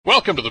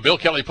Welcome to the Bill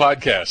Kelly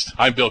Podcast.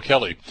 I'm Bill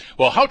Kelly.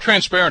 Well, how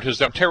transparent has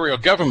the Ontario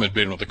government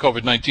been with the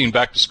COVID-19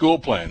 back-to-school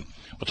plan?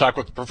 We'll talk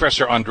with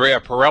Professor Andrea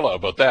Perella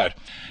about that.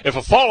 If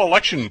a fall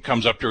election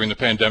comes up during the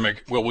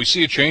pandemic, will we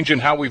see a change in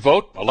how we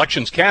vote?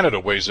 Elections Canada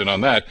weighs in on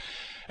that.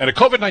 And a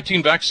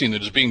COVID-19 vaccine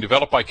that is being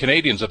developed by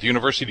Canadians at the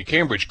University of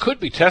Cambridge could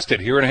be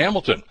tested here in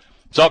Hamilton.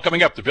 It's all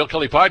coming up. The Bill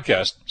Kelly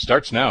Podcast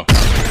starts now.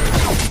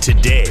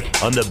 Today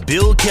on the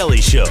Bill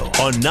Kelly Show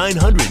on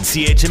 900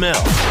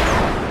 CHML.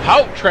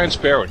 How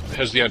transparent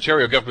has the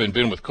Ontario government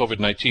been with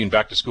COVID-19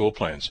 back-to-school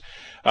plans?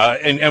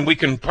 And we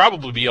can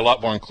probably be a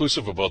lot more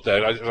inclusive about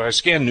that. I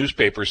scanned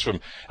newspapers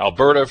from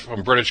Alberta,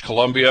 from British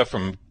Columbia,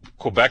 from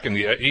Quebec, and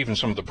even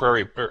some of the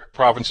prairie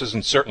provinces,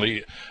 and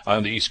certainly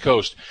on the East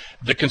Coast.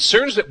 The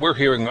concerns that we're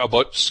hearing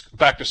about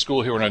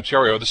back-to-school here in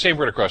Ontario are the same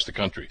right across the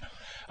country.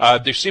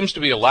 There seems to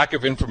be a lack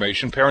of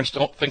information. Parents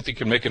don't think they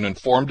can make an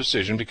informed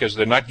decision because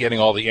they're not getting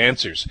all the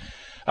answers.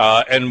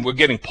 And we're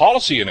getting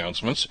policy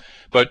announcements,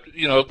 but,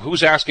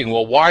 who's asking,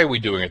 well, why are we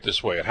doing it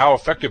this way, and how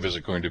effective is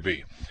it going to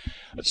be?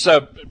 Let's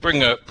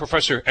bring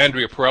Professor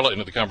Andrea Perella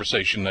into the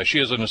conversation. She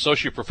is an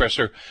associate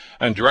professor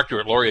and director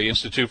at Laurier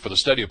Institute for the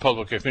Study of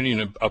Public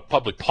Opinion and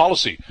Public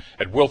Policy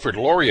at Wilfrid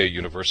Laurier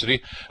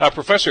University.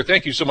 Professor,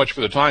 thank you so much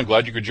for the time.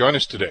 Glad you could join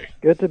us today.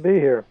 Good to be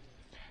here.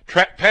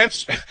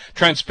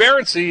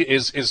 Transparency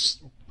is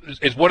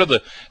one of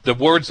the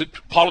words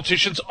that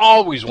politicians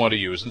always want to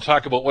use and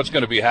talk about what's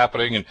going to be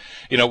happening, and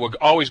we're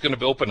always going to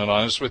be open and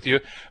honest with you.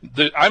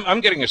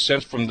 I'm getting a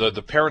sense from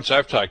the parents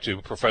I've talked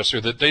to,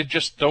 Professor, that they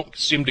just don't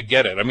seem to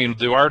get it. I mean,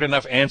 there aren't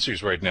enough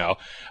answers right now.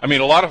 I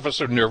mean, a lot of us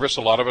are nervous,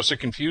 a lot of us are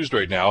confused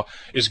right now.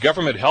 Is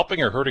government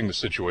helping or hurting the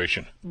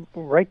situation?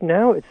 Right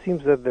now, it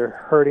seems that they're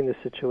hurting the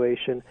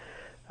situation.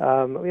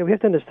 We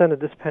have to understand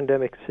that this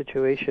pandemic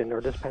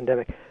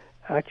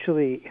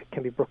actually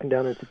can be broken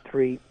down into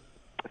three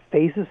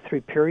phases,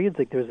 three periods.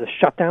 Like there's a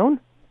shutdown,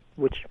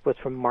 which was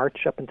from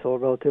March up until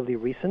relatively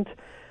recent.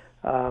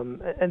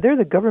 And there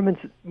the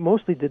governments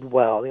mostly did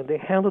well. They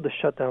handled the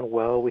shutdown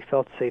well. We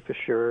felt safe,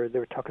 assured. They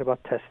were talking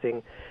about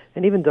testing.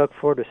 And even Doug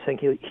Ford was saying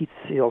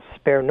he'll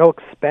spare no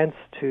expense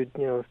to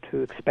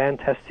expand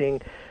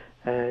testing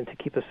and to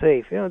keep us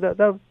safe.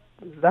 That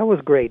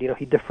was great.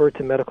 He deferred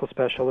to medical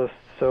specialists.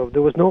 So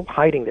there was no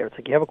hiding there. It's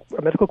like, you have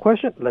a medical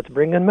question? Let's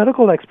bring in a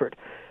medical expert.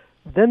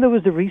 Then there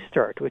was the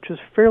restart, which was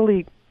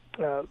fairly,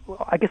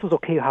 I guess it was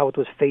okay how it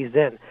was phased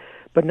in.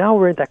 But now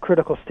we're at that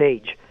critical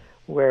stage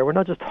where we're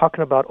not just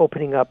talking about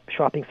opening up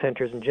shopping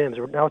centers and gyms.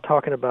 We're now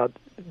talking about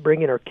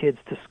bringing our kids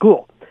to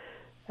school.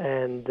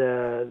 And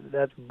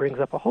that brings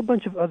up a whole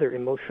bunch of other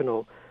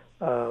emotional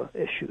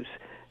issues.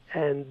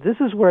 And this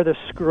is where they're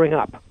screwing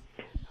up.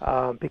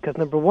 Because,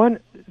 number one,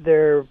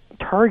 they're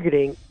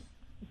targeting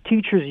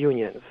teachers'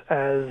 unions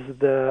as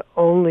the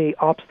only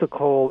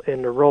obstacle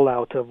in the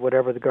rollout of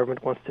whatever the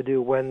government wants to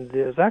do, when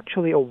there's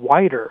actually a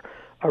wider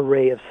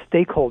array of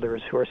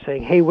stakeholders who are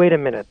saying, hey, wait a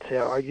minute,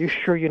 are you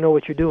sure you know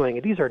what you're doing?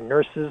 And these are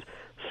nurses,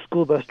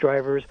 school bus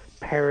drivers,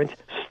 parents,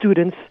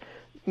 students,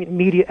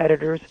 media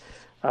editors,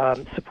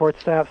 support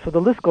staff. So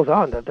the list goes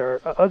on. That there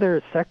are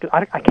other sectors.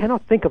 I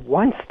cannot think of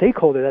one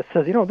stakeholder that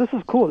says, this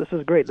is cool, this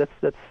is great,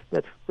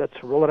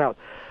 let's roll it out.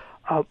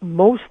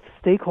 Most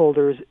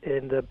stakeholders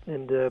in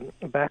the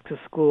back to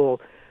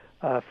school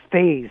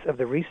phase of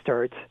the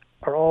restarts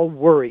are all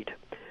worried,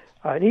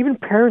 and even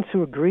parents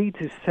who agree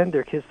to send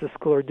their kids to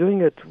school are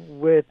doing it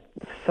with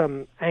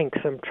some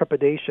angst, some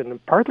trepidation.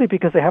 Partly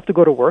because they have to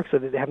go to work, so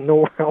they have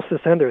nowhere else to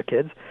send their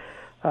kids.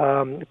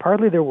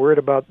 Partly they're worried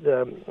about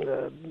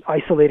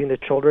isolating the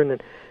children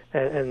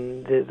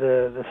and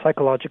the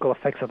psychological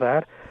effects of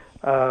that.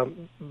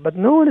 But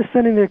no one is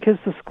sending their kids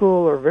to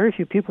school, or very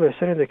few people are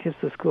sending their kids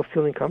to school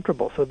feeling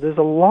comfortable. So there's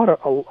a lot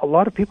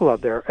of people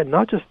out there, and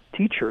not just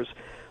teachers,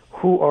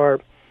 who are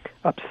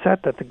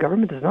upset that the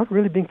government is not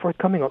really being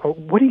forthcoming. Or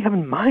what do you have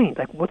in mind?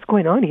 Like, what's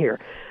going on here?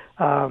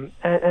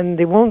 And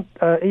they won't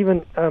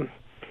even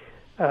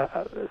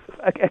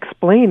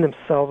explain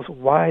themselves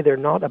why they're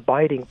not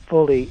abiding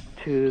fully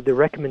to the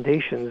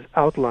recommendations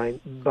outlined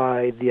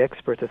by the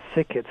experts at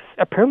SickKids.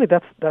 Apparently,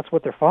 that's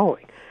what they're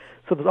following.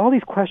 So there's all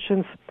these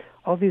questions,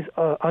 all these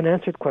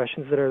unanswered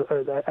questions that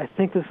are. I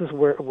think this is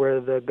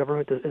where the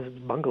government is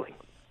bungling.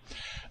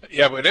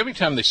 Yeah, but every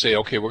time they say,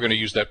 okay, we're going to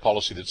use that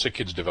policy that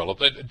SickKids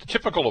developed,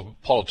 typical of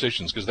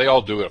politicians, because they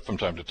all do it from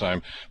time to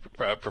time,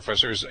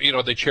 professors,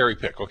 they cherry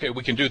pick. Okay,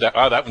 we can do that.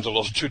 That one's a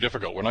little too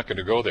difficult. We're not going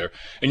to go there.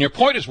 And your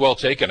point is well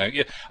taken.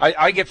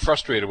 I get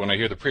frustrated when I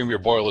hear the Premier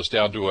boil this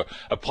down to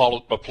a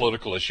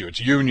political issue. It's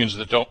unions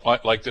that don't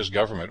like this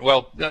government.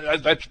 Well,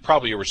 that's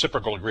probably a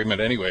reciprocal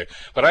agreement anyway,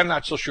 but I'm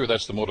not so sure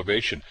that's the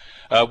motivation.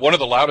 One of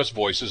the loudest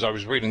voices, I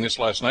was reading this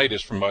last night,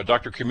 is from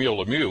Dr.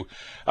 Camille Lemieux.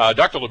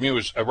 Dr.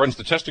 Lemieux runs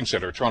the testing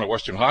center at Toronto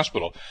Western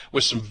Hospital,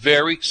 with some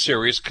very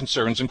serious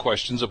concerns and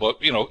questions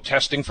about,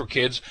 testing for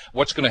kids.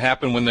 What's going to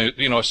happen when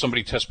if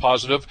somebody tests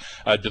positive?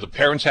 Do the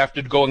parents have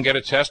to go and get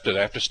a test? Do they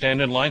have to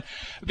stand in line?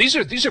 These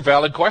are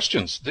valid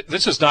questions.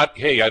 This is not,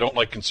 hey, I don't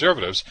like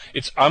conservatives.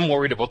 It's, I'm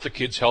worried about the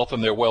kids' health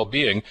and their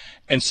well-being.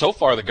 And so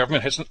far, the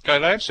government hasn't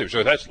got answers,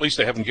 or at least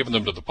they haven't given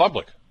them to the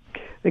public.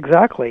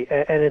 Exactly,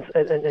 and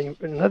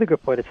another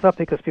good point. It's not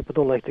because people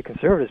don't like the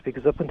Conservatives,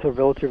 because up until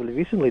relatively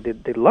recently,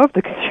 they loved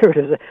the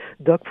Conservatives.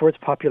 Doug Ford's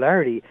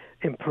popularity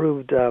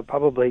improved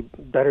probably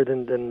better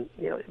than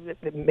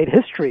it made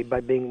history by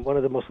being one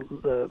of the most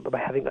by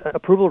having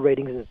approval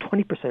ratings in the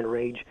 20%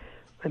 range,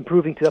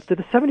 improving to up to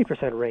the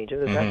 70% range,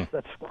 and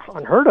that's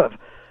unheard of.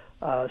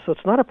 So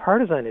it's not a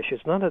partisan issue.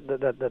 It's not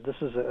that this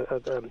is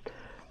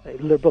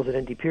liberals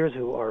and NDPers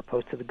who are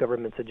opposed to the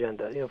government's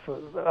agenda.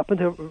 Up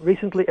until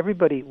recently,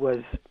 everybody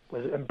was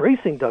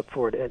embracing Doug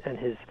Ford and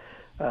his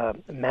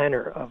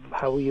manner of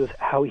how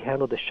he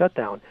handled the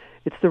shutdown.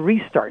 It's the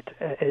restart,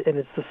 and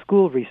it's the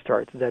school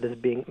restart that is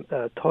being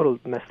totally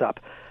messed up.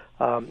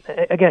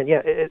 Again,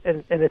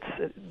 and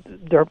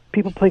there are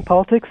people playing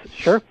politics,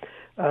 sure.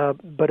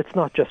 But it's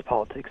not just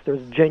politics.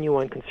 There's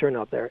genuine concern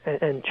out there.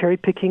 And cherry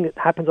picking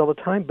happens all the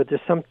time, but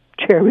there's some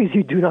cherries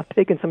you do not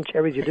pick and some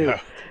cherries you do.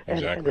 Yeah,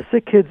 exactly. And the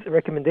Sick Kids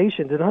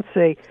recommendation did not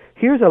say,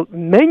 here's a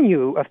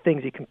menu of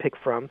things you can pick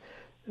from.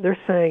 They're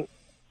saying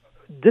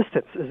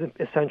distance is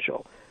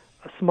essential.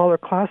 A smaller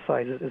class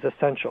size is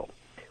essential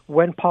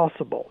when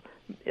possible.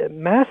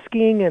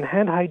 Masking and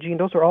hand hygiene,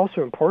 those are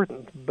also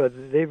important, but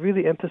they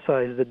really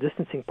emphasize the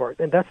distancing part.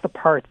 And that's the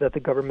part that the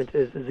government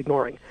is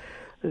ignoring.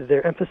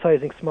 They're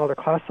emphasizing smaller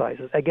class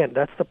sizes. Again,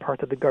 that's the part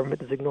that the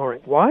government is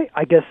ignoring. Why?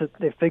 I guess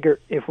they figure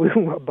if we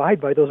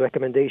abide by those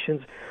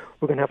recommendations,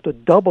 we're going to have to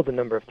double the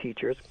number of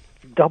teachers,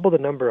 double the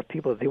number of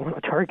people that they want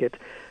to target,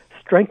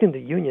 strengthen the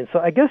union. So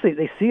I guess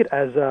they see it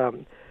as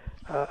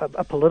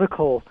a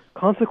political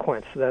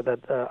consequence that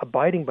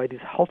abiding by these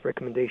health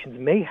recommendations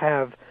may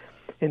have,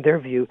 in their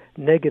view,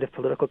 negative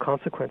political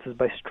consequences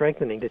by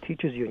strengthening the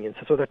teachers' unions.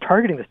 So they're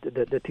targeting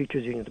the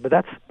teachers' unions. But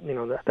that's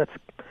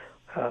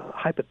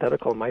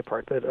hypothetical on my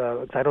part, but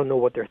I don't know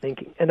what they're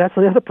thinking. And that's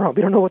the other problem.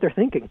 We don't know what they're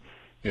thinking.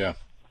 Yeah.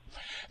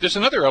 There's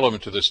another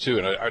element to this, too,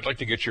 and I'd like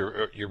to get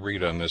your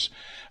read on this.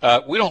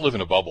 We don't live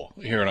in a bubble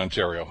here in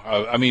Ontario.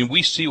 I mean,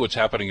 we see what's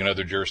happening in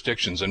other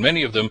jurisdictions, and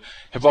many of them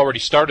have already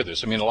started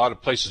this. I mean, a lot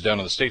of places down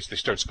in the States, they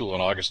start school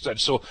in August,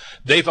 so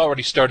they've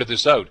already started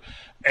this out.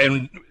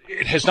 And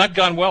it has not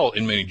gone well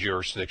in many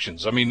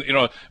jurisdictions. I mean,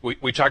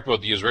 we talked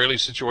about the Israeli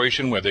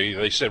situation where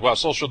they said, well,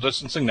 social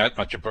distancing, not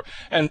much of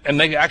and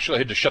they actually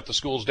had to shut the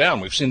schools down.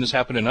 We've seen this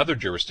happen in other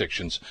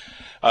jurisdictions.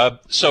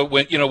 So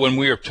when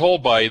we are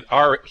told by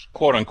our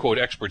quote unquote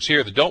experts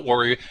here that don't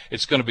worry,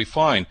 it's going to be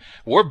fine,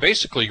 we're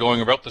basically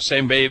going about the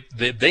same way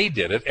that they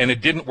did it, and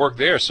it didn't work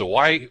there. So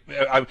why?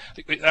 I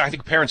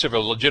think parents have a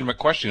legitimate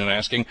question in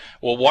asking,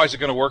 well, why is it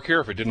going to work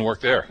here if it didn't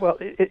work there? Well,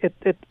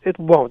 it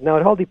won't. Now,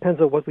 it all depends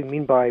on what we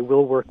mean by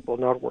will work, will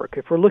not work.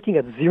 If we're looking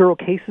at 0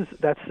 cases,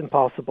 that's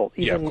impossible.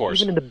 Of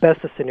course. Even in the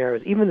best of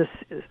scenarios, even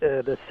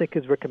the Sick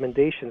Kids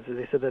recommendations,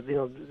 they said that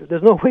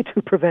there's no way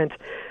to prevent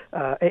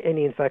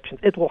any infections.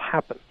 It will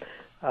happen,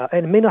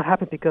 and it may not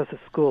happen because of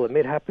school. It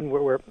may happen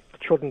where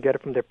children get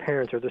it from their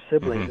parents or their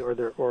siblings,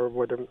 or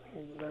where they're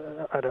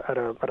at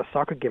a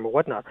soccer game or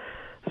whatnot.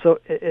 So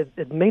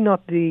it may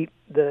not be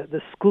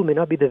the school may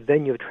not be the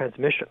venue of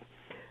transmission.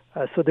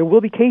 So there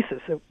will be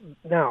cases.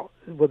 Now,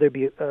 will there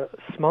be a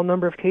small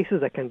number of cases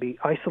that can be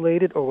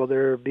isolated, or will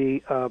there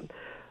be an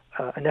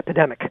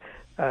epidemic?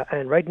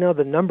 And right now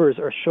the numbers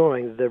are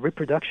showing, the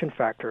reproduction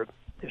factor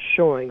is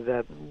showing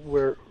that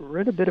we're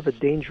at a bit of a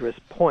dangerous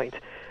point.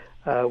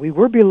 We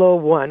were below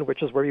 1,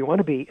 which is where you want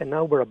to be, and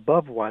now we're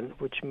above 1,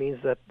 which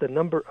means that the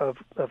number of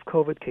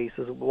COVID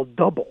cases will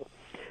double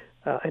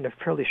in a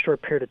fairly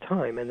short period of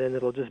time, and then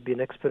it'll just be an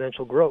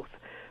exponential growth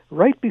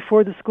right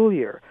before the school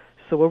year.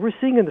 So what we're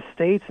seeing in the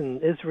States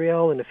and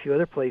Israel and a few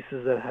other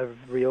places that have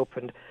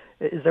reopened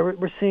is that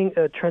we're seeing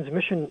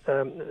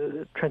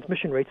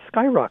transmission rates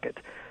skyrocket.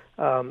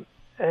 And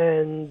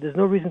there's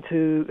no reason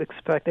to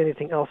expect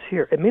anything else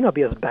here. It may not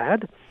be as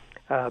bad,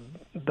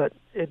 but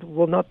it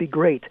will not be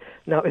great.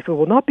 Now, if it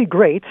will not be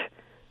great,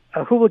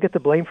 who will get the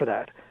blame for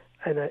that?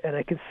 And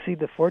I can see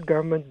the Ford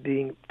government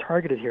being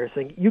targeted here,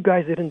 saying, you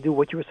guys didn't do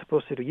what you were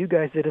supposed to do. You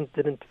guys didn't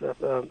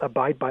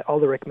abide by all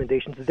the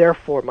recommendations.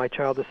 Therefore, my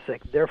child is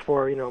sick.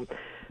 Therefore,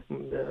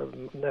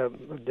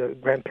 the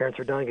grandparents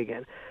are dying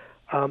again.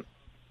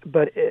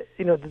 But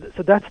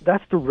so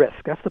that's the risk.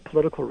 That's the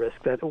political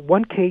risk. That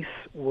one case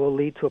will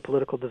lead to a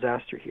political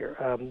disaster here.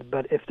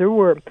 But if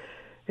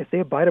they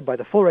abided by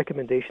the full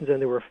recommendations and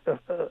there were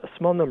a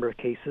small number of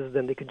cases,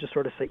 then they could just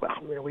sort of say,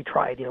 well, we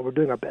tried, we're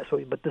doing our best.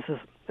 But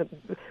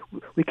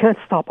we can't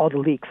stop all the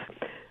leaks.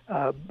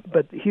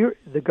 But here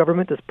the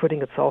government is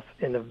putting itself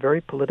in a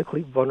very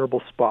politically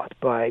vulnerable spot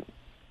by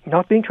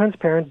not being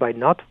transparent, by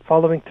not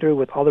following through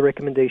with all the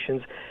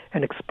recommendations,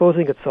 and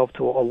exposing itself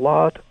to a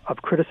lot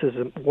of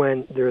criticism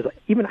when there's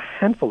even a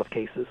handful of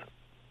cases.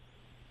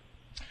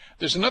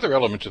 There's another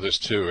element to this,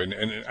 too,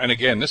 and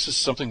again, this is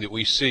something that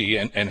we see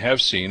and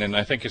have seen, and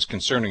I think is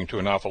concerning to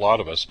an awful lot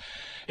of us,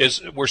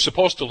 is we're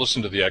supposed to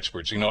listen to the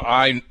experts.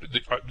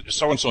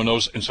 So-and-so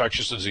knows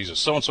infectious diseases,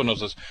 so-and-so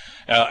knows this,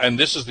 and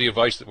this is the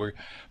advice that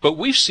but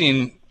we've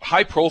seen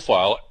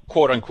high-profile,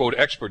 quote-unquote,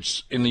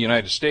 experts in the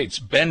United States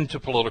bend to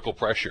political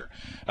pressure.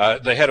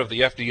 The head of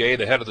the FDA,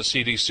 the head of the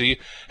CDC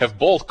have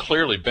both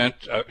clearly bent,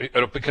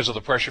 because of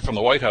the pressure from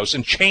the White House,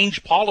 and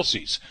changed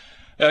policies.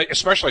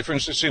 Especially, for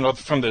instance,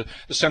 from the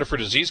Center for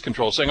Disease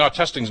Control saying,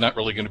 testing's not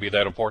really going to be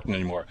that important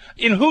anymore.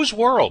 In whose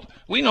world?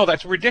 We know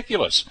that's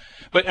ridiculous.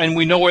 And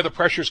we know where the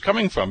pressure's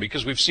coming from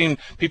because we've seen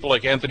people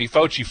like Anthony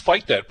Fauci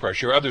fight that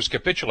pressure. Others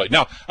capitulate.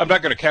 Now, I'm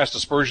not going to cast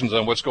aspersions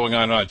on what's going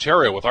on in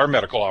Ontario with our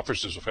medical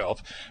officers of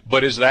health,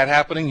 but is that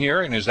happening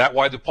here? And is that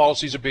why the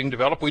policies are being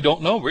developed? We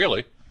don't know,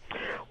 really.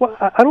 Well,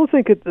 I don't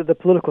think the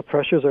political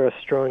pressures are as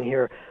strong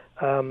here.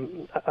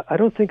 I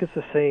don't think it's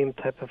the same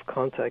type of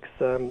context.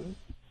 The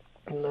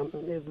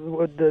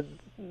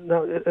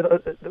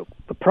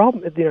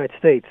problem in the United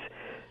States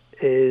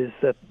is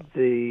that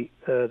the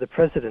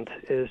president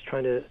is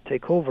trying to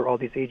take over all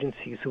these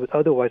agencies who would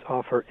otherwise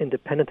offer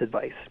independent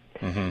advice,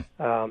 and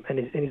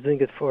he's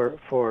doing it for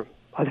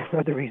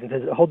other reasons.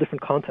 There's a whole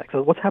different context.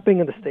 So what's happening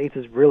in the States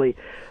is really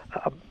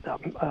a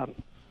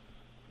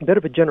bit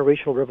of a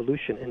generational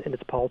revolution in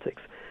its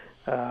politics.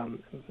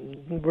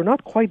 We're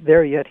not quite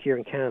there yet here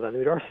in Canada. I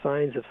mean, there are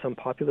signs of some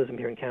populism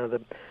here in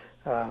Canada.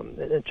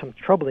 And some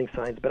troubling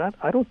signs, but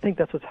I don't think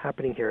that's what's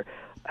happening here.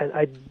 And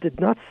I did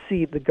not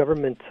see the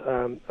government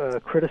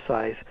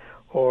criticize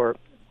or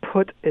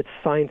put its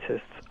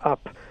scientists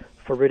up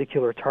for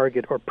ridicule or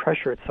target or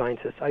pressure its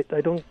scientists.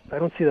 I don't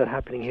see that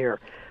happening here.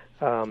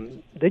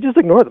 They just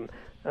ignore them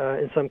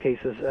in some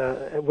cases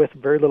with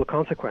very little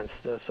consequence.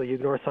 So you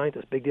ignore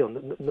scientists, big deal.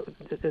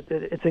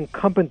 It's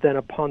incumbent then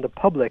upon the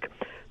public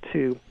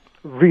to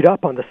read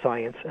up on the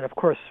science, and of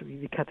course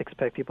you can't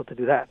expect people to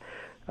do that.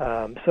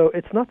 So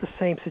it's not the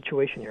same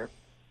situation here.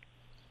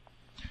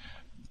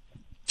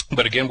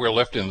 But again, we're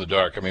left in the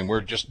dark. I mean,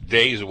 we're just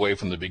days away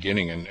from the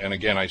beginning. And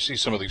again, I see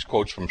some of these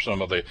quotes from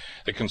some of the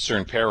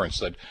concerned parents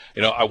that,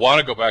 I want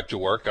to go back to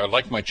work. I'd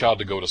like my child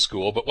to go to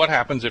school. But what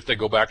happens if they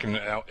go back and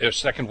a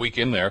second week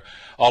in there,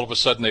 all of a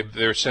sudden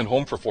they're sent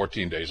home for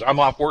 14 days? I'm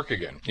off work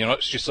again.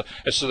 It's just,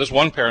 so this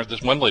one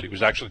lady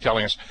was actually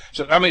telling us,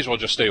 said, I may as well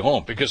just stay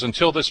home because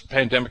until this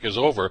pandemic is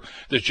over,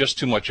 there's just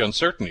too much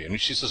uncertainty.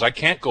 And she says, I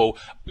can't go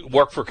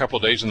work for a couple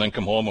of days and then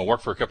come home and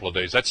work for a couple of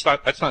days. That's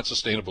not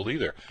sustainable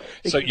either.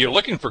 So you're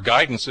looking for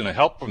guidance and a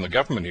help from the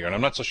government here, and I'm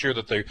not so sure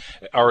that they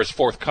are as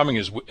forthcoming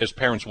as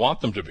parents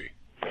want them to be.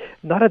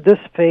 Not at this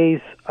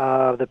phase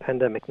of the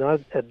pandemic,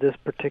 not at this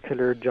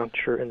particular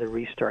juncture in the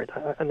restart.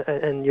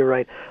 And you're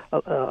right,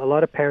 a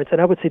lot of parents,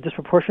 and I would say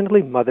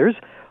disproportionately mothers,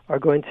 are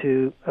going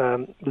to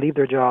leave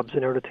their jobs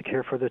in order to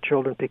care for their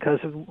children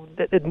because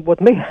what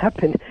may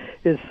happen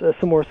is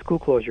some more school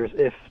closures.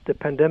 If the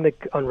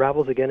pandemic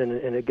unravels again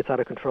and it gets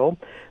out of control,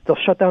 they'll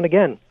shut down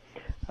again.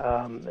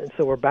 And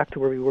so we're back to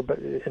where we were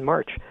in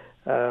March.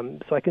 So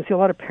I can see a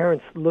lot of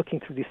parents looking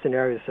through these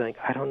scenarios saying,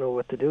 I don't know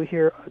what to do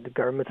here. The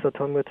government's not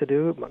telling me what to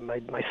do.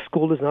 My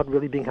school is not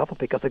really being helpful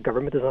because the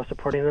government is not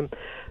supporting them.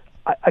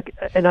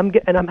 And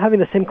I'm having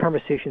the same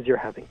conversations you're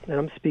having. And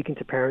I'm speaking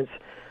to parents.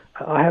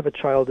 I have a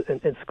child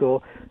in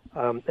school.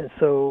 And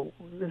so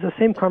it's the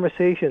same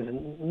conversations.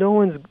 And no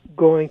one's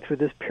going through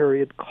this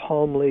period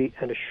calmly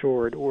and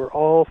assured. We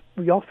all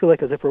feel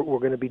like as if we're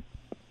going to be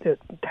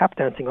tap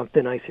dancing on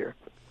thin ice here.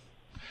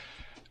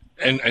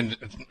 And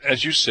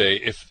as you say,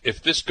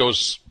 if this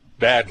goes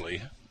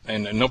badly,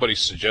 and nobody's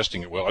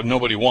suggesting it will, and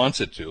nobody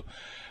wants it to,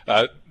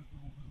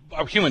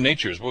 our human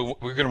nature is we're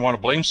going to want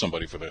to blame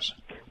somebody for this.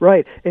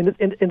 Right, and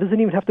it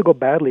doesn't even have to go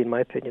badly, in my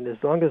opinion. As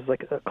long as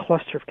like a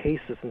cluster of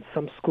cases in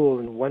some school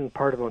in one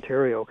part of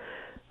Ontario,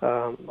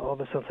 all of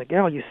a sudden it's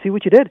like, you see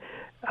what you did.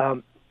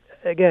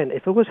 Again,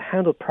 if it was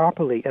handled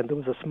properly and there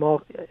was a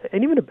small,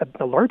 and even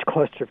a large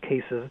cluster of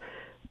cases,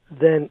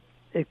 then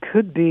it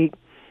could be,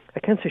 I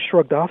can't say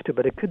shrugged off to,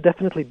 but it could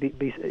definitely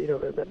be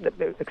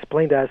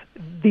explained as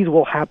these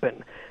will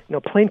happen.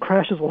 Plane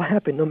crashes will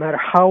happen no matter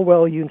how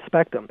well you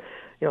inspect them.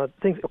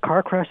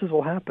 Car crashes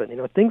will happen.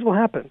 Things will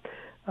happen.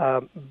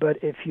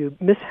 But if you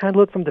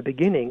mishandle it from the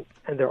beginning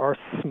and there are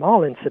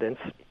small incidents,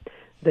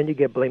 then you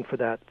get blamed for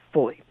that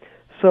fully.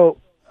 So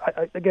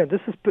again, this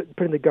is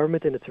putting the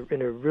government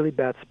in a really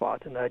bad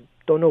spot, and I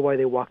don't know why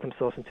they walked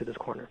themselves into this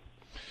corner.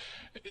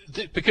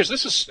 Because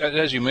this is,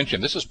 as you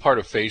mentioned, this is part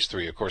of phase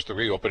 3, of course, the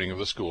reopening of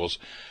the schools.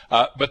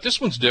 But this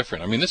one's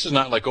different. I mean, this is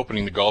not like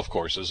opening the golf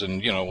courses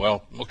and,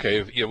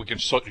 we can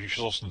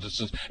social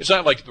distance. It's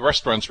not like the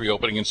restaurants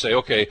reopening and say,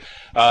 okay,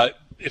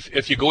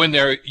 if you go in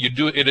there,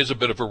 it is a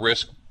bit of a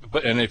risk.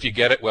 And if you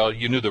get it, well,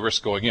 you knew the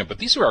risk going in. But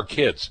these are our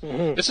kids.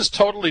 Mm-hmm. This is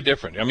totally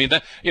different. I mean,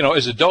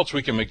 as adults,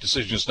 we can make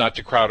decisions not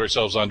to crowd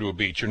ourselves onto a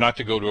beach or not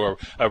to go to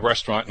a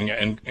restaurant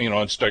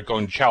and start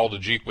going chow to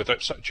cheek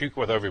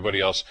with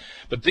everybody else.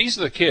 But these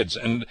are the kids,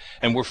 and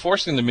we're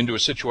forcing them into a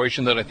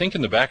situation that I think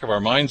in the back of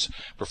our minds,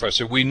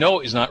 Professor, we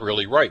know is not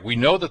really right. We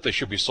know that they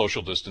should be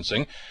social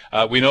distancing.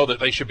 We know that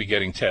they should be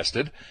getting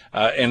tested.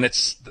 And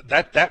it's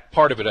that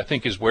part of it, I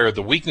think, is where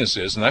the weakness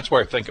is. And that's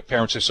why I think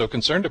parents are so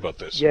concerned about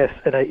this. Yes,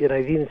 and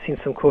I've even seen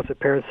some quotes of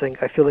parents saying,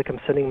 I feel like I'm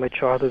sending my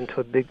child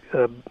into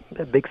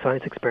a big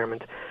science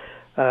experiment.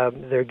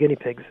 they're guinea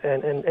pigs,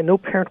 and no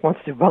parent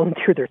wants to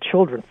volunteer their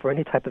children for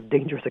any type of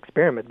dangerous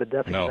experiment. But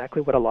that's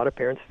exactly what a lot of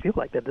parents feel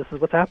like, that this is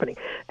what's happening,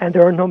 and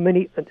there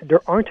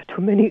aren't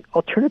too many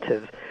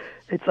alternatives.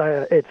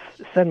 It's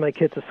send my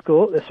kid to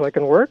school so I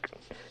can work,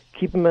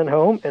 keep them at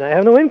home, and I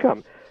have no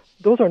income.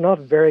 Those are not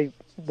very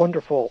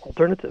wonderful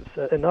alternatives,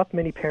 and not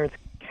many parents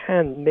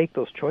can make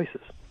those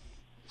choices.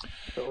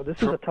 So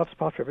this is a tough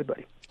spot for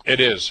everybody. It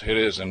is,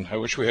 and I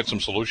wish we had some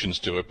solutions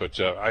to it, but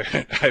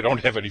I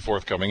don't have any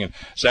forthcoming, and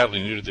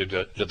sadly neither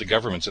did the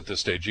governments at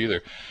this stage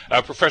either.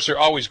 Professor,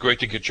 always great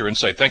to get your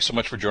insight. Thanks so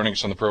much for joining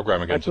us on the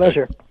program again today. My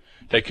pleasure.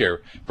 Take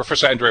care.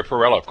 Professor Andrea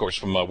Perella, of course,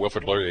 from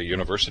Wilfrid Laurier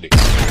University.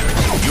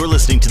 You're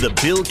listening to the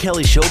Bill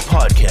Kelly Show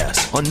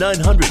podcast on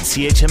 900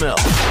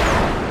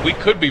 CHML. We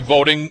could be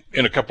voting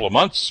in a couple of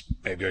months,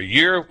 maybe a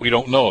year. We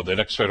don't know. The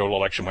next federal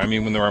election. I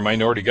mean, when there are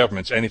minority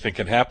governments, anything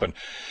can happen.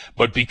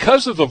 But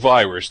because of the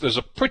virus, there's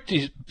a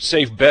pretty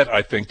safe bet,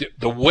 I think, that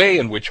the way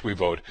in which we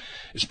vote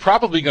is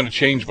probably going to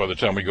change by the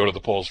time we go to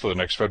the polls for the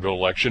next federal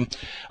election.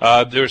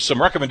 There's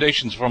some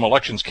recommendations from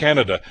Elections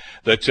Canada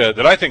that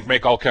I think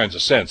make all kinds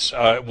of sense.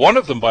 One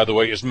of them, by the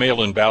way, is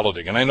mail-in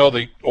balloting. And I know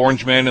the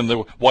orange man in the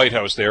White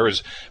House there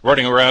is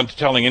running around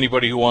telling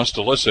anybody who wants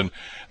to listen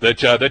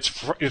that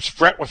it's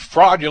fraught with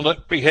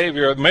fraudulent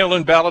behavior.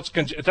 Mail-in ballots,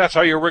 that's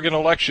how you rig an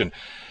election.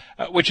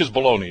 Which is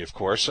baloney, of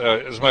course.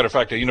 As a matter of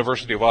fact, a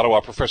University of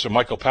Ottawa professor,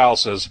 Michael Powell,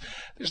 says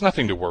there's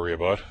nothing to worry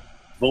about.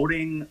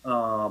 Voting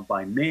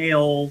by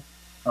mail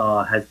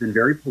has been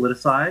very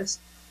politicized.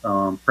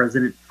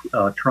 President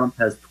Trump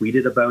has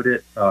tweeted about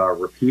it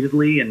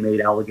repeatedly and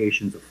made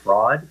allegations of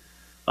fraud.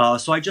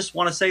 So I just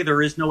want to say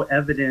there is no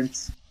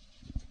evidence.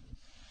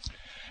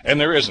 And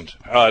there isn't.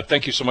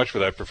 Thank you so much for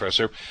that,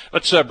 Professor.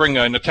 Let's bring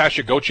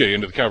Natasha Gauthier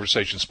into the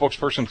conversation,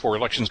 spokesperson for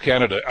Elections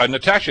Canada.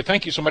 Natasha,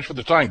 thank you so much for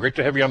the time. Great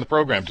to have you on the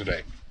program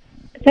today.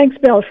 Thanks,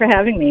 Bill, for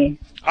having me.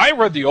 I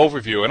read the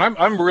overview, and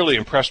I'm really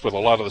impressed with a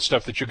lot of the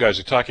stuff that you guys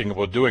are talking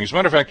about doing. As a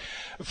matter of fact,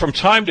 from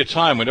time to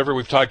time, whenever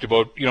we've talked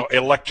about,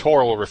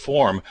 electoral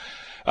reform,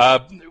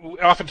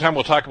 oftentimes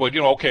we'll talk about,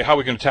 okay, how are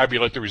we going to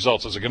tabulate the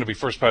results? Is it going to be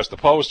first past the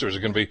post, or is it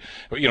going to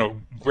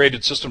be,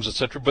 graded systems,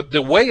 etc.? But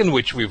the way in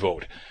which we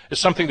vote is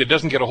something that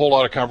doesn't get a whole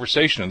lot of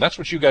conversation, and that's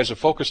what you guys are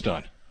focused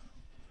on.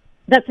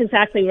 That's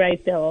exactly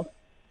right, Bill.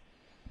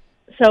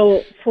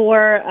 So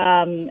for,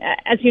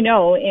 as you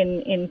know,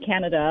 in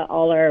Canada,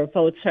 all our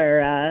votes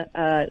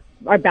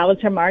our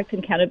ballots are marked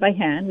and counted by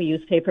hand. We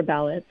use paper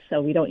ballots,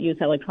 so we don't use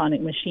electronic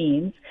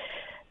machines.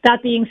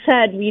 That being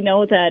said, we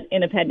know that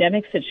in a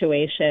pandemic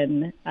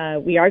situation,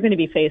 we are going to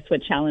be faced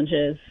with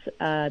challenges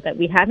that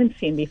we haven't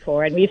seen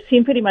before. And we've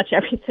seen pretty much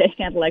everything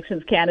at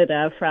Elections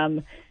Canada,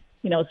 from,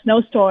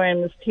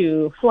 snowstorms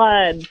to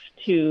floods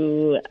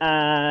to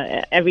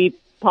every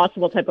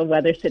possible type of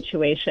weather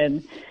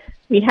situation.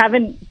 We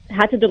haven't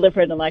had to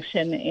deliver an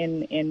election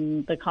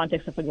in the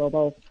context of a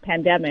global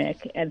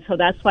pandemic. And so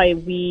that's why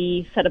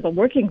we set up a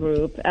working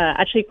group,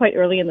 actually quite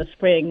early in the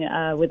spring,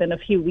 within a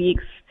few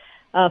weeks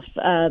of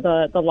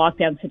the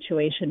lockdown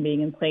situation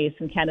being in place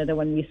in Canada,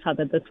 when we saw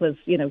that this was,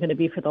 going to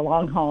be for the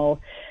long haul,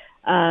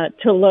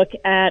 to look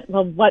at,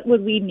 what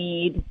would we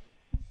need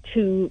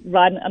to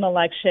run an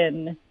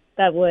election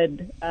that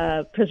would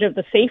preserve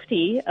the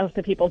safety of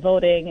the people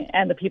voting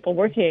and the people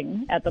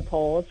working at the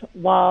polls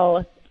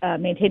while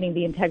maintaining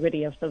the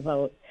integrity of the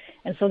vote.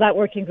 And so that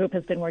working group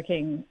has been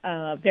working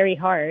very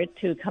hard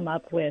to come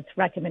up with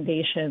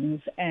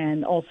recommendations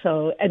and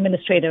also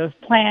administrative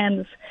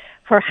plans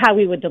for how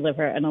we would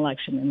deliver an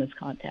election in this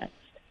context.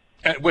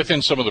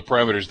 Within some of the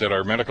parameters that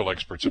our medical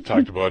experts have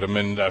talked about. I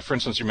mean, for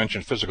instance, you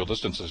mentioned physical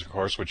distances, of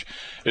course, which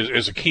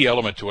is a key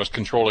element to us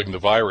controlling the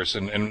virus,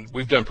 and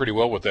we've done pretty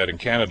well with that in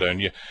Canada.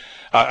 And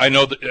I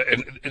know that,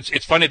 and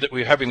it's funny that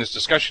we're having this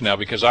discussion now,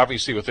 because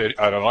obviously with an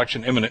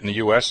election imminent in the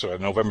U.S.,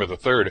 November the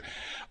 3rd,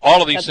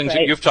 all of these things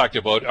that you've talked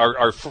about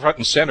are front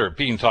and center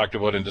being talked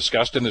about and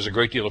discussed, and there's a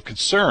great deal of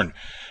concern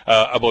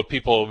about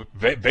people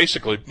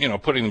basically,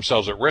 putting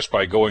themselves at risk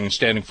by going and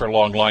standing for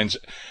long lines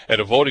at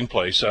a voting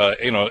place,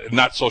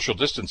 not social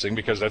distancing,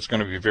 because that's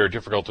going to be very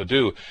difficult to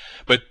do.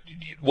 But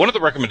one of the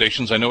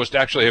recommendations I know is to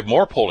actually have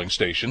more polling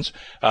stations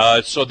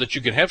so that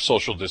you can have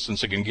social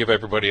distancing and give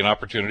everybody an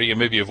opportunity and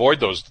maybe avoid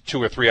those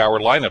 2 or 3 hour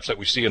lineups that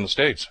we see in the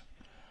States.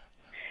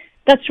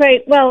 That's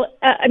right. Well,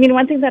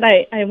 one thing that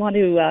I want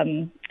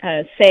to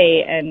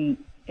say, and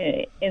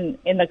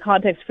in the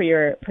context for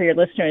your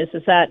listeners,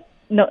 is that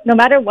no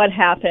matter what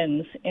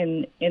happens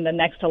in the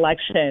next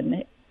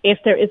election, if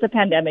there is a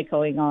pandemic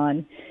going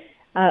on,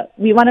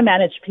 we want to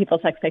manage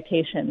people's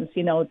expectations.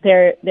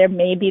 There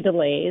may be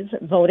delays.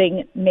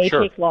 Voting may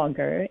take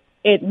longer.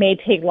 It may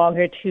take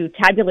longer to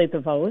tabulate the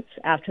votes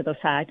after the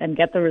fact and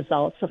get the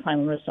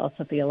final results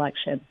of the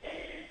election.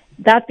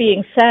 That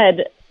being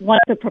said, one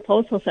of the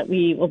proposals that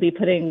we will be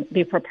putting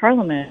before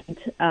Parliament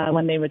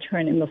when they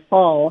return in the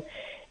fall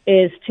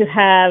is to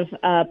have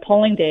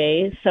polling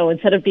day. So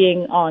instead of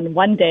being on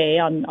one day,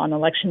 on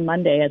Election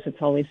Monday, as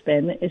it's always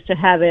been, is to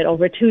have it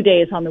over 2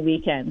 days on the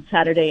weekend,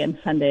 Saturday and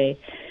Sunday.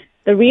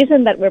 The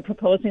reason that we're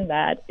proposing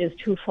that is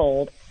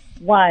twofold.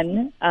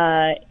 One,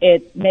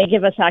 it may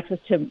give us access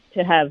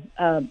to have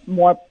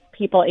more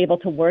people able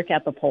to work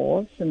at the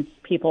polls, since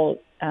people,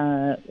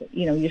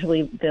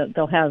 usually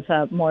they'll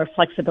have more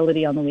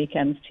flexibility on the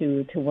weekends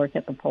to work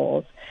at the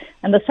polls.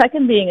 And the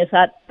second being is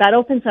that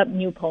opens up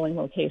new polling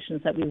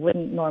locations that we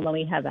wouldn't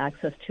normally have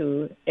access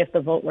to if the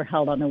vote were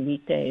held on a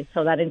weekday.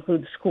 So that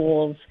includes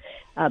schools,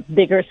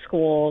 bigger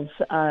schools,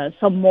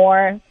 some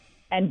more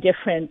and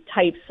different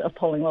types of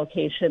polling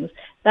locations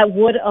that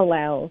would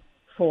allow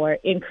for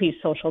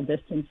increased social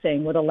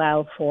distancing, would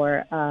allow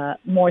for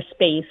more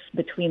space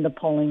between the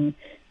polling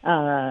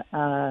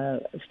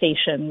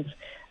stations,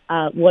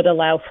 would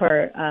allow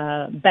for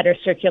better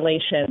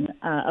circulation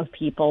of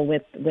people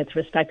with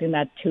respecting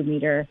that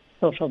 2-meter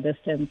social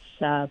distance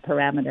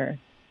parameter.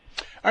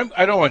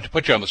 I don't want to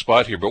put you on the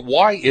spot here, but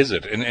why is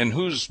it, and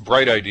whose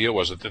bright idea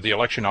was it that the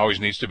election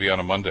always needs to be on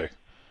a Monday?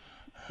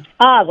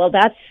 Well,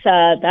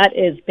 that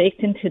is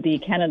baked into the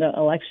Canada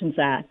Elections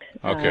Act.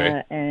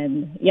 Okay.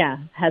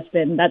 Has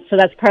been that. So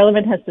that's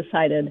Parliament has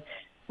decided.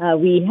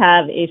 We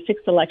have a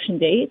fixed election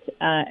date,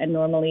 and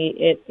normally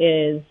it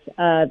is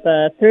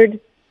the third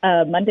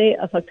Monday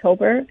of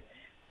October,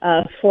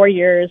 4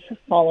 years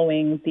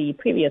following the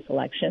previous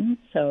election.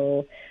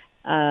 So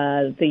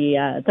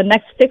the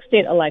next fixed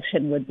date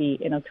election would be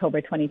in October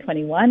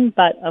 2021.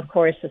 But of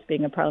course, this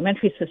being a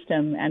parliamentary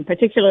system, and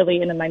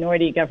particularly in a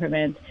minority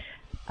government,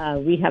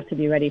 we have to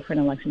be ready for an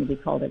election to be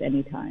called at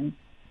any time.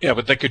 Yeah,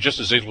 but they could just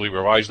as easily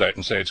revise that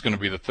and say it's going to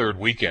be the third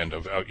weekend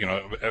of,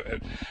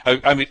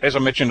 I mean, as I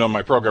mentioned on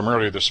my program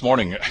earlier this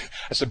morning,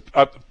 I said,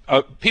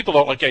 people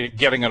don't like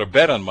getting out of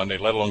bed on Monday,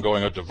 let alone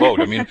going out to vote.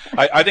 I mean,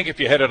 I think if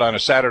you had it on a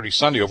Saturday,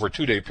 Sunday over a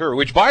 2-day period,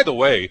 which, by the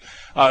way,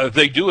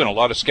 they do in a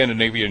lot of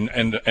Scandinavian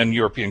and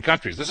European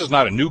countries. This is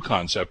not a new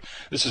concept.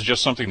 This is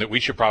just something that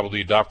we should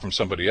probably adopt from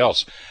somebody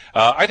else.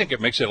 I think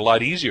it makes it a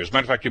lot easier. As a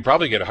matter of fact, you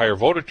probably get a higher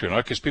voter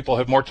turnout because people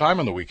have more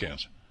time on the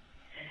weekends.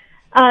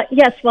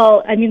 Yes,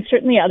 well, I mean,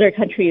 certainly other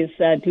countries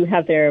do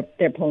have their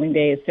polling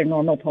days, their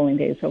normal polling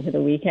days over the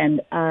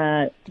weekend.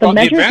 The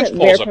advanced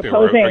polls up here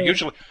are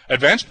usually,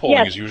 advanced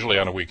polling is usually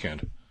on a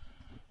weekend.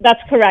 That's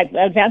correct.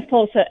 Advanced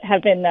polls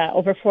have been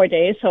over 4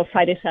 days, so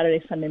Friday,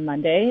 Saturday, Sunday,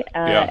 Monday.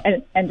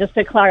 And just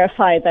to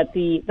clarify that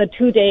the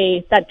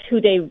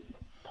 2-day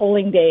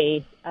polling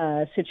day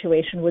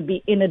situation would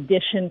be in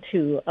addition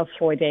to a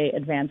 4-day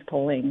advanced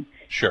polling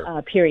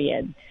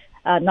period,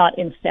 not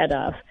instead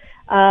of.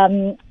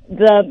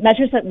 The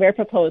measures that we're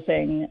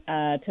proposing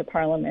to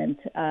Parliament,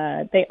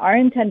 they are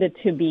intended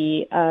to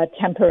be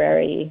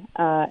temporary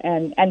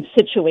and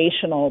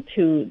situational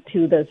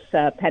to this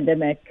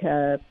pandemic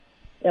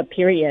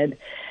period.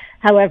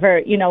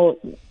 However,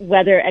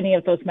 whether any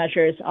of those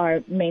measures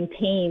are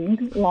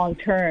maintained long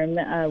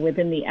term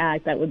within the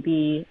Act, that would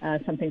be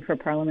something for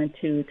Parliament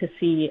to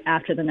see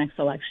after the next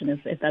election,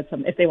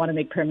 if they want to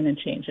make permanent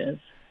changes.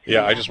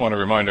 Yeah, I just want to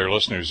remind our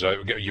listeners,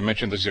 you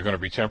mentioned these are going to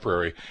be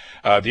temporary.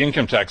 The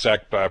Income Tax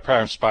Act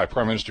passed by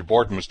Prime Minister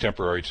Borden was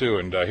temporary too,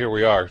 and here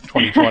we are,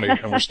 2020,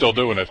 and we're still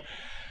doing it.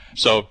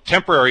 So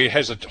temporary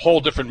has a whole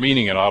different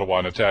meaning in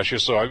Ottawa, Natasha,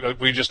 so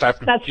we just have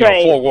to,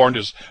 forewarned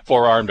is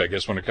forearmed, I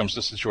guess, when it comes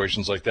to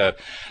situations like that.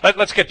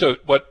 Let's get to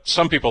what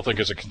some people think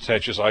is a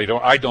contentious. I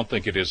don't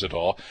think it is at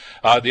all.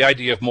 The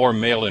idea of more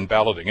mail-in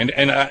balloting.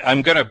 And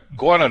I'm going to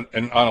go on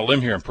a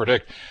limb here and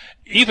predict,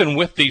 even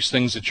with these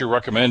things that you're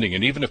recommending,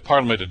 and even if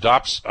Parliament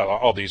adopts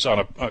all these on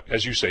a,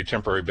 as you say,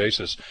 temporary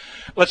basis,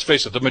 let's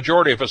face it, the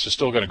majority of us is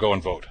still going to go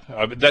and vote.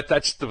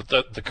 That's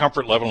the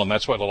comfort level, and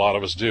that's what a lot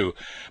of us do.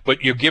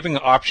 But you're giving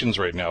options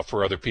right now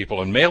for other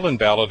people, and mail-in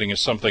balloting is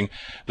something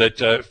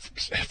that,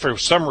 for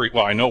some reason,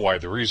 well, I know why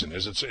the reason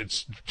is.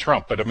 It's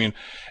Trump, but I mean,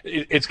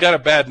 it's got a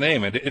bad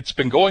name, and it's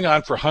been going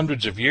on for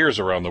hundreds of years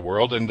around the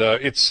world, and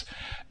it's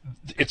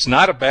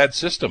not a bad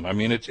system. I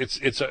mean,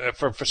 it's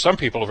for some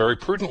people a very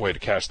prudent way to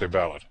cast their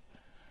ballot.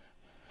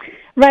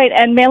 Right,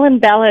 and mail-in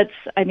ballots,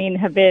 I mean,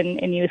 have been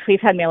in use. We've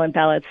had mail-in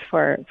ballots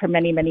for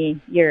many, many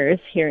years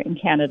here in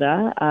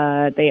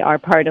Canada. They are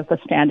part of the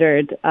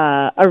standard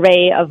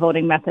array of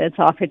voting methods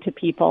offered to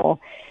people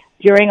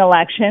during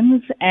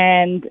elections,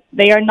 and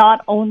they are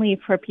not only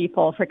for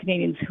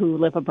Canadians who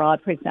live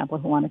abroad, for example,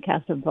 who want to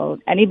cast a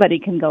vote. Anybody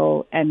can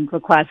go and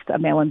request a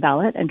mail-in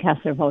ballot and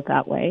cast their vote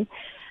that way.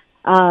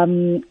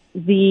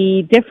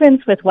 The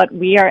difference with what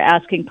we are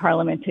asking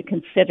Parliament to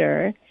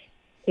consider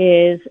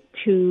is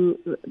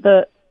to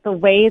the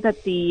way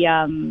that the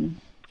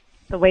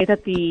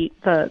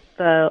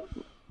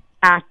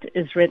Act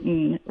is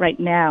written right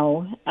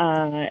now.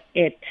 There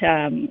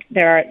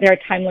are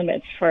time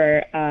limits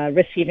for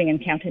receiving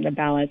and counting the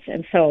ballots,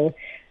 and so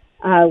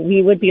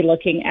we would be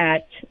looking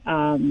at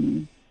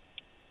the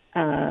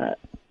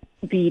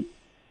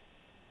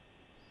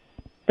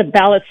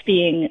ballots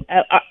being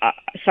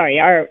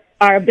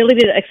our ability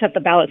to accept the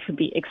ballots would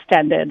be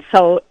extended.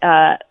 So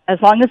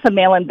as long as the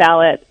mail-in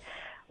ballot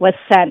was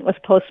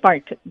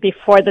postmarked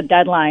before the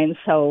deadline,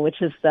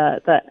 which is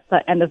the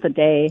end of the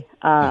day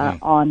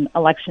on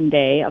election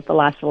day, of the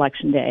last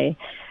election day,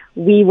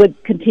 we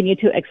would continue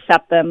to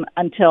accept them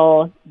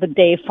until the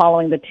day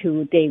following the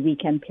 2-day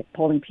weekend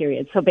polling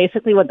period. So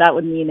basically what that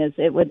would mean is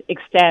it would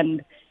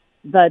extend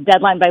the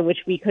deadline by which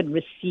we could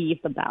receive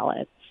the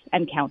ballots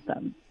and count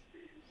them.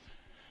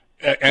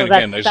 And so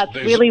again, that's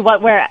really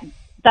what we're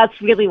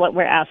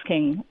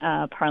asking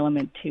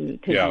Parliament to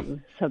yeah.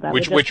 do. So that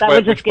which, would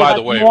just give by us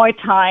the way, more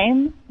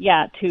time,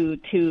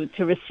 to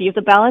receive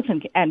the ballots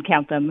and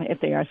count them if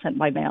they are sent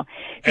by mail.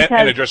 Because,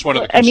 and address one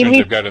of the concerns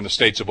they've got in the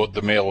States about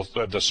the mail,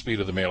 the speed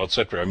of the mail,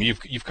 etc. I mean,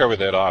 you've covered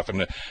that off,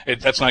 and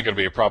that's not going to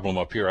be a problem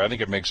up here. I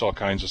think it makes all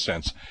kinds of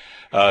sense.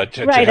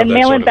 Right, and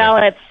mail-in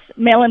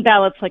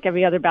ballots, like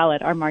every other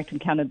ballot, are marked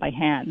and counted by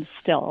hand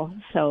still.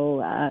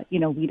 So,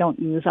 we don't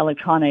use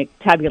electronic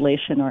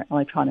tabulation or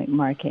electronic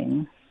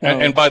marking. So,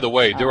 and by the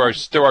way, there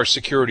are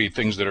security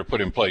things that are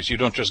put in place. You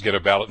don't just get a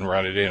ballot and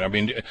run it in. I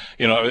mean,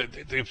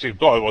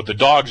 the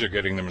dogs are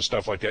getting them and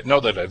stuff like that. No,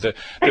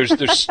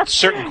 there's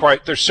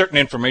certain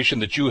information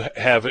that you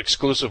have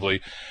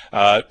exclusively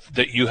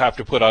that you have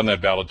to put on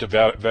that ballot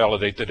to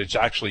validate that it's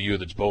actually you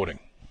that's voting.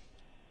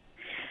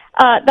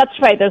 That's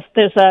right. There's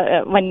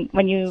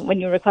when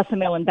you request a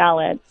mail-in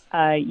ballot,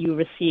 you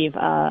receive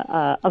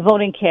a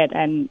voting kit,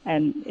 and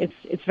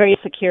it's very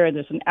secure.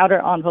 There's an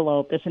outer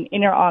envelope, there's an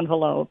inner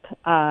envelope,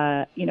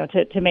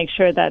 to make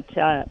sure that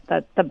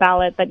the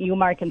ballot that you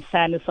mark and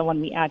send is the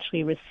one we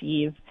actually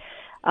receive.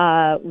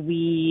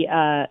 We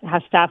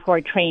have staff who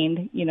are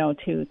trained,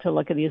 to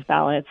look at these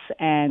ballots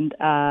and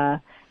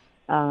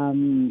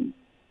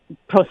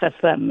process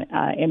them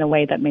in a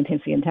way that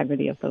maintains the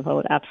integrity of the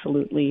vote.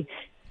 Absolutely.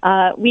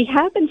 We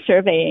have been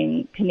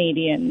surveying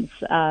Canadians.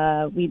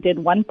 We did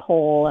one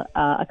poll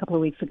a couple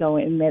of weeks ago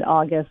in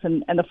mid-August,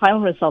 and the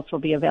final results will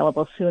be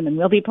available soon. And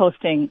we'll be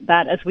posting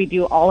that as we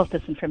do. All of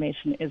this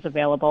information is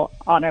available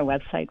on our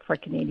website for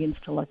Canadians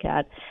to look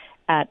at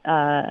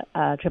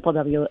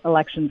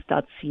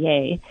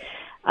www.elections.ca.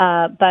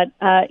 But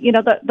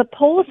the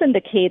polls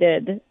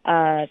indicated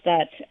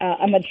that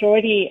a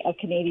majority of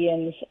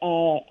Canadians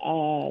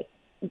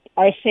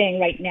are saying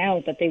right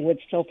now that they would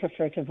still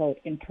prefer to vote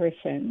in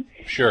person.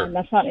 Sure. And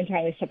that's not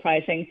entirely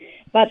surprising.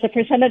 But the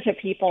percentage of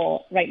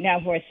people right now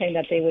who are saying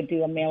that they would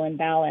do a mail-in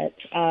ballot,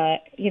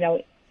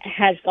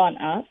 has gone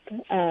up,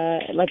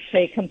 let's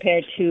say,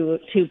 compared to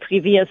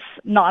previous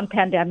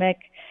non-pandemic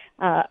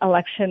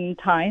election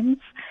times.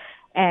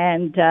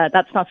 And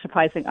that's not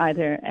surprising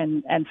either.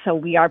 And so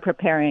we are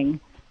preparing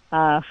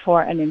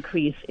for an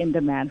increase in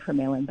demand for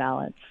mail-in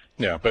ballots.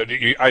 Yeah, but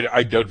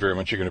I doubt very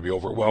much you're going to be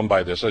overwhelmed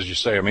by this, as you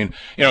say. I mean,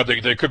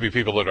 there could be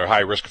people that are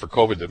high risk for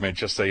COVID that may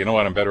just say, you know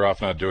what, I'm better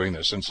off not doing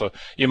this, and so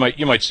you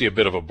might see a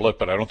bit of a blip,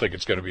 but I don't think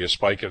it's going to be a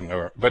spike in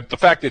there. But the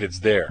fact that it's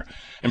there,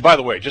 and by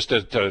the way, just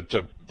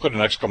to put an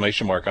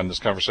exclamation mark on this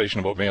conversation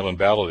about mail-in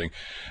balloting,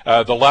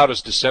 the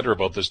loudest dissenter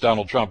about this,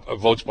 Donald Trump,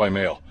 votes by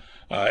mail.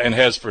 And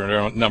has for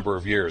a number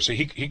of years.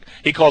 He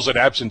calls it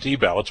absentee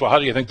ballots. Well, how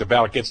do you think the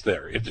ballot gets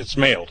there? It's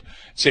mailed.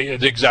 It's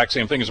the exact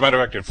same thing. As a matter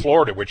of fact, in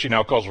Florida, which he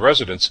now calls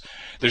residents,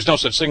 there's no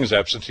such thing as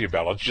absentee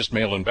ballots, just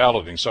mail-in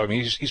balloting. So, I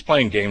mean, he's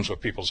playing games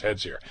with people's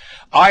heads here.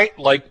 I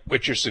like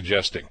what you're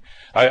suggesting.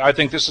 I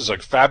think this is a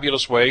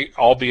fabulous way,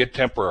 albeit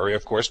temporary,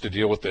 of course, to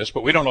deal with this.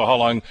 But we don't know how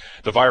long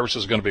the virus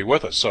is going to be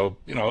with us. So,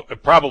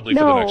 probably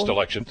for the next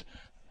election.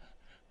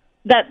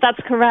 That's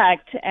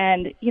correct,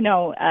 and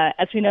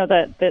as we know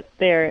that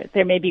there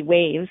may be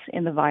waves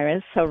in the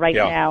virus. So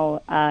now,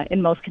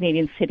 in most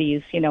Canadian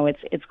cities,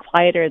 it's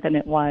quieter than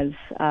it was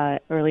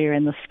earlier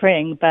in the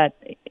spring. But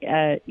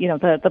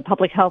the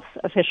public health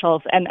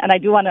officials, and I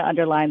do want to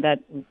underline that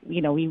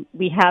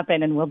we have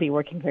been and will be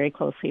working very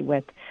closely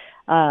with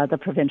the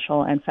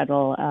provincial and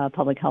federal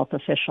public health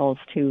officials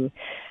to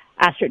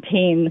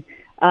ascertain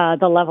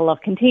the level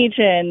of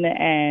contagion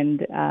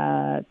and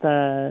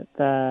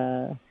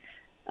the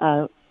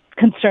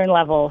concern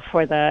level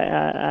for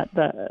the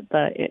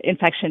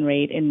infection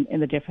rate in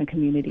the different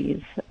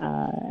communities,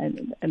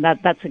 and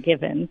that's a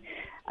given.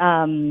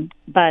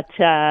 But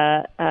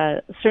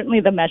certainly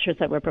the measures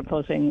that we're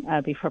proposing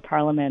before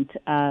Parliament,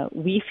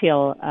 we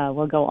feel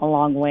will go a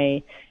long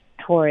way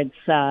towards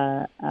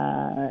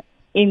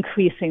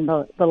increasing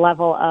the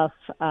level of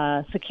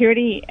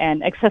security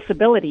and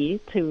accessibility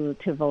to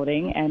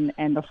voting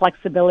and the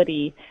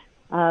flexibility.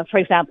 For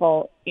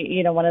example,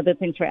 one of the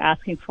things we're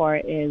asking for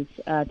is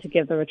to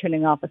give the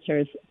returning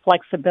officers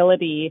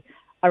flexibility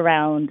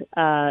around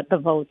the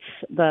votes,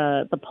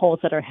 the polls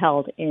that are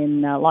held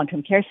in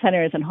long-term care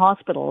centers and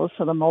hospitals,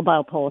 so the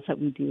mobile polls that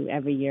we do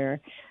every year.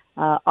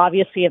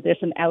 Obviously, if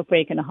there's an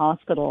outbreak in a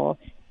hospital,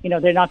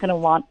 they're not going to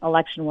want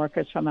election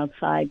workers from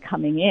outside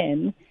coming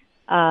in.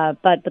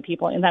 But the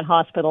people in that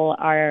hospital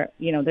are,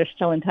 they're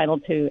still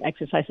entitled to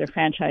exercise their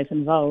franchise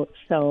and vote.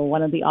 So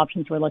one of the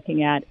options we're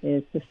looking at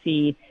is to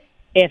see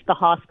if the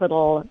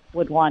hospital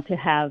would want to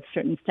have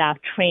certain staff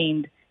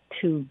trained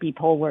to be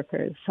poll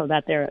workers, so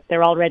that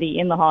they're already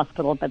in the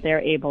hospital, but they're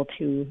able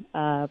to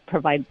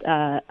provide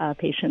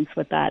patients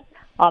with that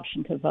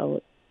option to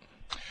vote.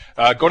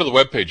 Go to the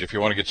webpage if you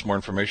want to get some more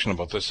information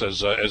about this.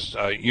 As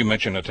you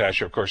mentioned,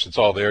 Natasha, of course, it's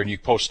all there, and you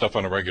post stuff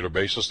on a regular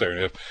basis there. And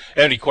if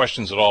any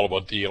questions at all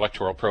about the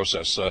electoral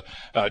process,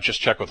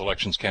 just check with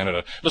Elections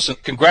Canada. Listen,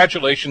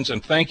 congratulations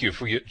and thank you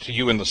to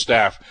you and the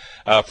staff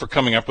for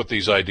coming up with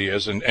these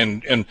ideas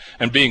and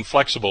being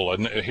flexible.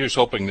 And here's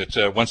hoping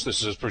that once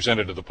this is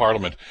presented to the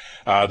Parliament,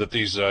 that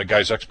these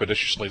guys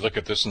expeditiously look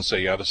at this and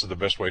say, yeah, this is the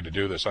best way to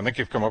do this. I think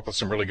you've come up with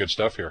some really good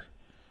stuff here.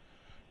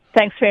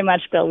 Thanks very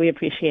much, Bill. We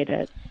appreciate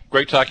it.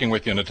 Great talking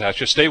with you,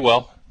 Natasha. Stay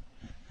well.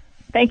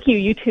 Thank you.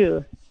 You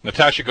too.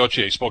 Natasha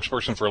Gauthier,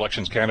 spokesperson for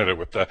Elections Canada,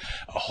 with a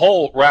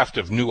whole raft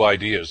of new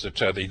ideas that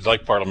they'd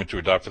like Parliament to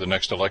adopt for the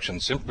next election,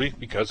 simply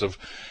because of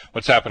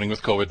what's happening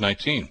with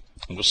COVID-19.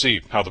 And we'll see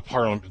how the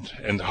Parliament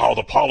and how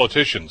the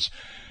politicians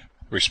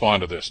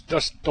respond to this.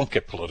 Just don't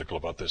get political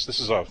about this. This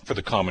is for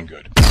the common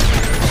good.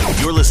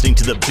 You're listening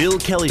to the Bill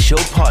Kelly Show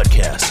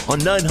podcast on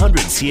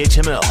 900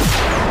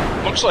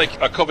 CHML. Looks like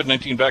a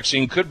COVID-19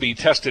 vaccine could be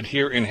tested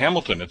here in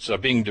Hamilton. It's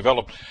being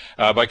developed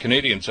by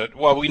Canadians.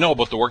 Well, we know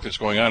about the work that's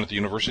going on at the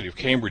University of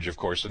Cambridge, of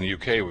course, in the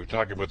UK. We've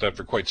talked about that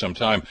for quite some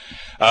time.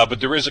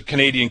 But there is a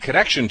Canadian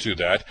connection to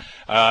that.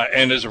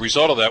 And as a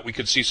result of that, we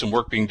could see some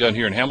work being done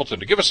here in Hamilton.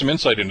 To give us some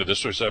insight into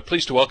this, we're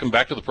pleased to welcome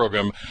back to the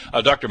program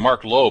Dr.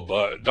 Mark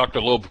Loeb.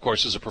 Dr. Loeb, of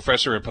course, is a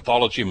professor in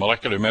pathology and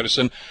molecular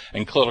medicine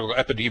and clinical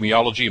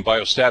epidemiology and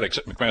biostatics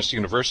at McMaster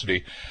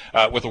University,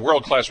 with a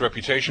world-class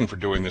reputation for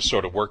doing this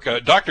sort of work.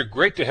 Doctor,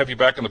 great to have you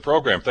back on the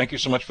program. Thank you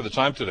so much for the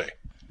time today.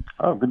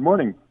 Oh, good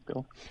morning,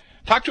 Bill.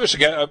 Talk to us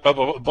again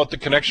about the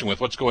connection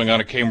with what's going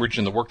on at Cambridge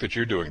and the work that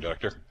you're doing,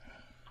 Doctor.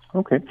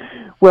 Okay.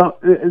 Well,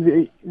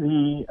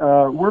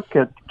 the work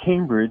at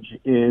Cambridge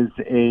is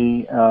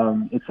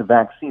it's a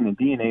vaccine, a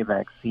DNA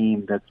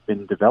vaccine that's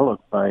been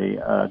developed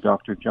by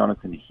Dr.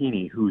 Jonathan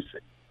Heaney, who's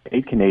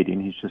a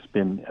Canadian. He's just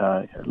been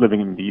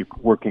living and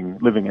working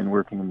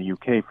in the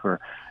UK for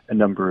a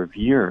number of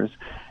years.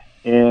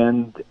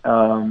 And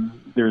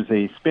there's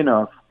a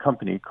spin-off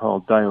company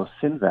called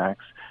Diosynvax,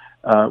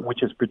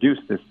 which has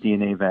produced this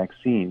DNA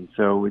vaccine.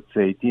 So it's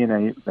a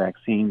DNA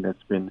vaccine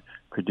that's been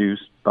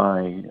produced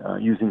by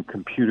using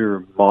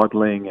computer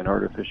modeling and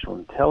artificial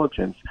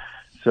intelligence.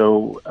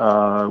 So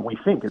we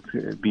think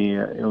it'll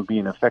be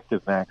an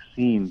effective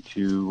vaccine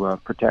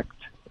to protect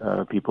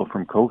people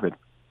from COVID.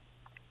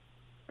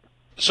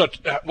 So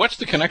what's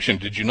the connection?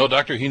 Did you know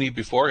Dr. Heaney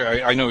before?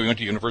 I know he went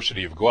to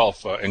University of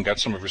Guelph and got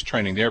some of his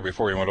training there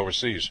before he went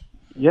overseas.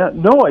 Yeah,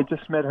 no, I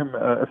just met him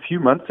a few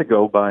months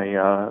ago by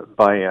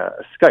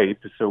Skype.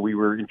 So we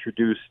were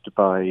introduced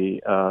by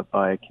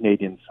a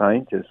Canadian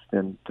scientist,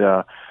 and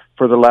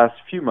for the last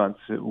few months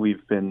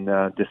we've been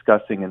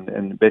discussing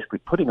and basically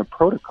putting a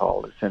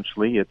protocol.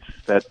 Essentially,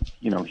 it's that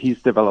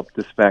he's developed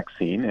this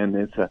vaccine, and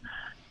it's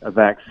a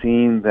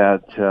vaccine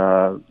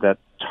that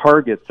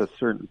targets a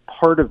certain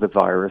part of the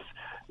virus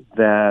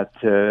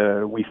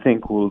that we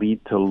think will lead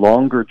to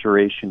longer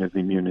duration of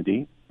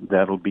immunity,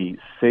 that'll be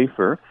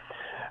safer,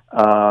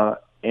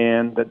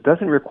 and that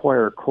doesn't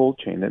require a cold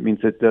chain. That means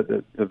that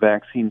the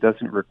vaccine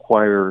doesn't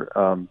require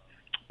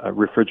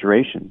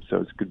refrigeration, so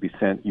it could be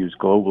used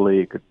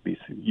globally, it could be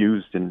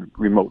used in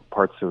remote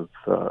parts of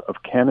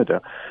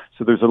Canada.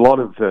 So there's a lot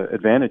of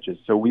advantages.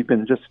 So we've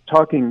been just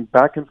talking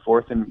back and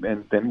forth,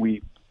 and then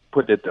we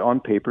put it on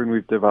paper, and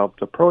we've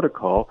developed a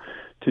protocol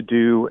to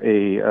do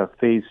a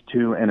phase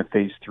 2 and a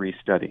phase 3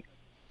 study.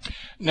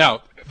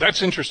 Now,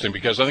 that's interesting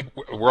because I think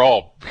we're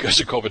all, because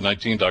of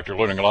COVID-19, Doctor,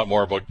 learning a lot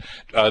more about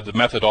the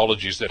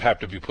methodologies that have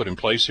to be put in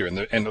place here.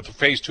 And the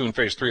phase 2 and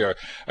phase 3 are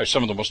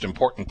some of the most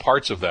important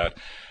parts of that.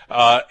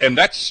 And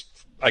that's,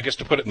 I guess,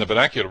 to put it in the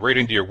vernacular, right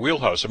into your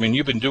wheelhouse. I mean,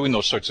 you've been doing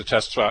those sorts of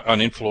tests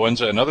on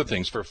influenza and other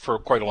things for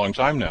quite a long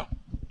time now.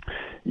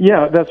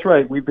 Yeah, that's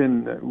right. We've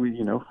been,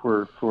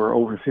 for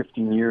over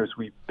 15 years,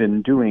 we've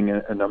been doing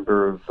a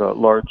number of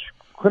large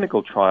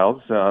clinical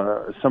trials.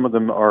 Some of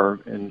them are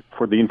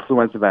for the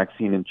influenza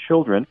vaccine in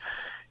children,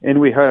 and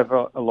we have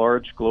a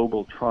large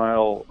global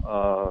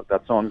trial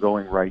that's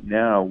ongoing right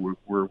now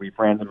where we've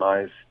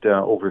randomized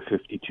over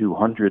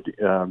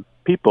 5,200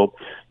 people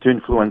to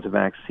influenza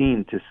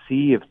vaccine to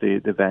see if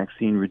the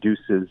vaccine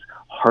reduces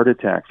heart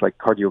attacks, like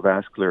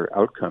cardiovascular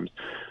outcomes.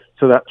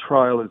 So that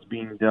trial is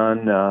being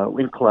done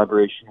in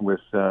collaboration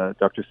with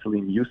Dr.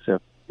 Salim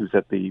Youssef, who's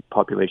at the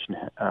Population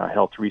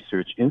Health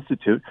Research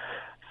Institute.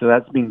 So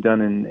that's being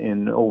done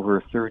in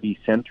over 30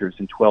 centers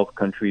in 12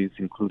 countries,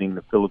 including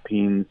the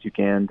Philippines,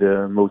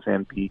 Uganda,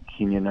 Mozambique,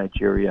 Kenya,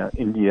 Nigeria,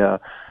 India,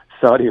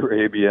 Saudi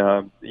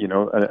Arabia,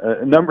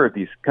 a number of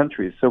these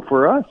countries. So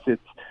for us,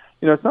 it's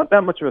not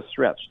that much of a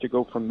stretch to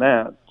go from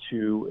that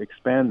to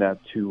expand that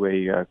to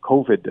a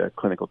COVID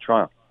clinical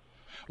trial.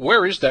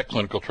 Where is that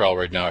clinical trial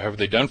right now? Have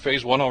they done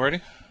phase 1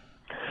 already?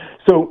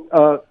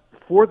 So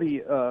for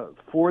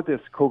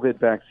this COVID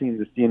vaccine,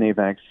 this DNA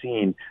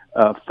vaccine,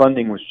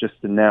 funding was just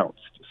announced.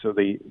 So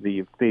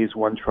the phase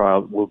 1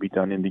 trial will be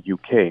done in the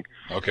UK.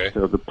 Okay.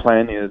 So the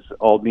plan is,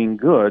 all being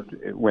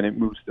good, when it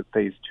moves to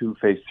phase 2,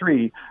 phase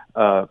 3,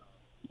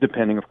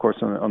 depending, of course,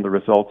 on the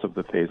results of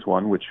the phase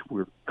 1, which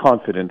we're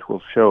confident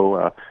will show,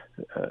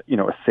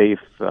 a safe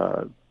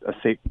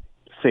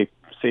safe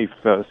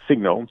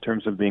signal in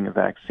terms of being a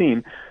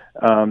vaccine,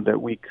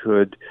 that we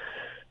could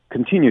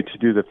continue to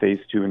do the phase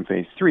 2 and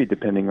phase 3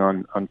 depending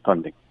on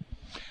funding.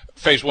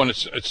 Phase 1,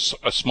 it's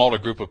a smaller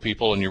group of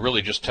people, and you're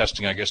really just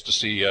testing, I guess, to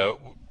see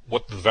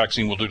what the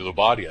vaccine will do to the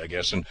body, I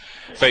guess. And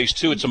phase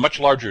 2, it's a much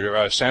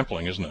larger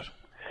sampling, isn't it?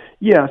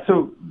 Yeah,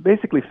 so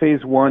basically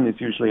phase 1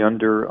 is usually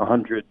under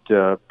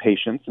 100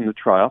 patients in the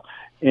trial.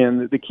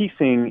 And the key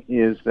thing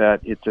is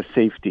that it's a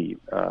safety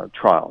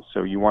trial.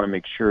 So you want to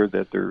make sure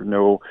that there are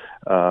no,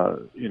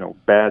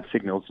 bad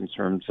signals in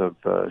terms of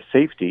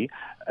safety.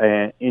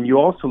 And you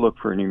also look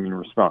for an immune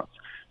response.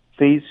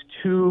 Phase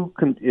 2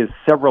 is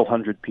several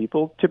hundred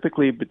people,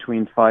 typically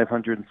between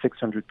 500 and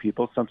 600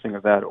 people, something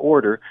of that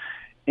order.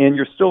 And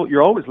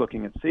you're always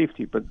looking at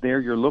safety, but there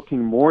you're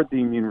looking more at the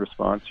immune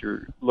response.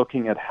 You're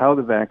looking at how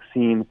the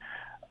vaccine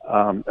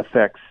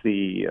affects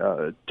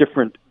the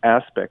different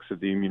aspects of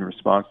the immune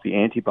response, the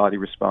antibody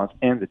response,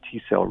 and the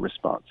T-cell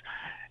response.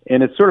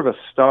 And it's sort of a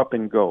stop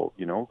and go.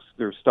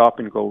 There's stop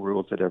and go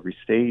rules at every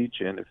stage,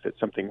 and if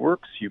something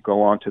works, you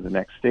go on to the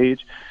next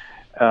stage.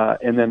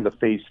 And then the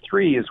phase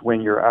 3 is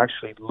when you're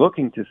actually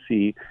looking to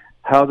see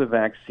how the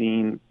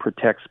vaccine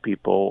protects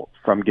people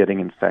from getting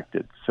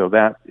infected. So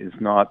that is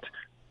not,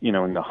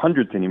 in the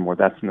hundreds anymore.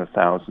 That's in the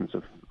thousands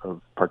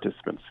of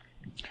participants.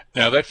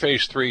 Now, that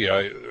phase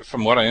 3,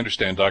 from what I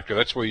understand, Doctor,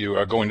 that's where you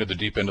are going to the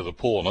deep end of the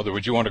pool. In other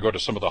words, you want to go to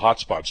some of the hot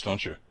spots,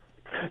 don't you?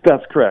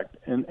 That's correct.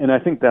 And I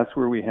think that's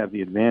where we have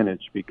the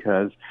advantage,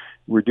 because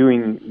we're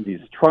doing these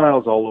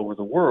trials all over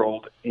the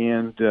world,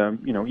 and,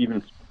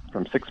 even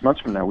from 6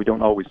 months from now, we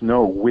don't always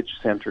know which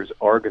centers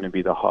are going to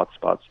be the hot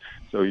spots.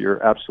 So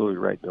you're absolutely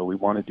right, Bill. We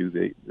want to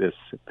do this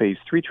phase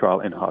 3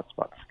 trial in hot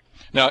spots.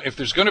 Now, if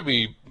there's going to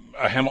be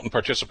a Hamilton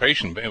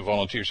participation in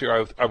volunteers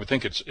here, I would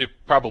think it's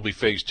probably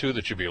phase 2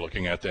 that you'd be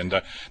looking at. Then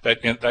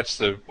that's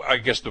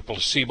the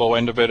placebo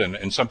end of it,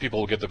 and some people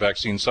will get the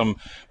vaccine, some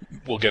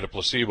will get a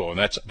placebo, and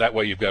that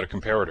way you've got a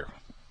comparator.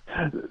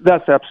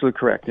 That's absolutely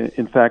correct.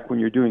 In fact, when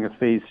you're doing a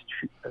phase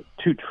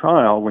 2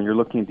 trial, when you're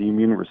looking at the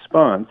immune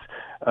response,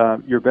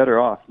 you're better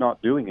off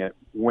not doing it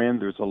when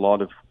there's a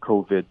lot of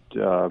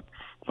COVID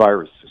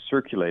virus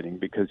circulating,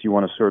 because you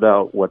want to sort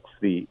out what's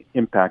the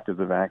impact of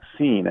the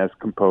vaccine as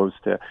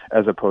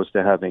opposed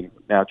to having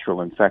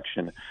natural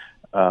infection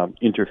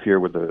interfere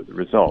with the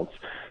results.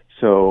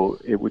 So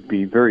it would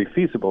be very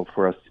feasible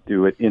for us to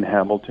do it in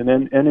Hamilton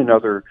and in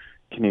other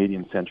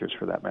Canadian centers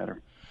for that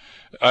matter.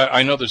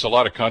 I know there's a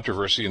lot of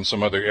controversy in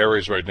some other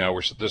areas right now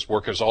where this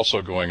work is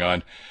also going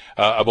on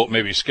about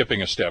maybe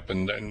skipping a step.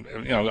 And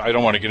I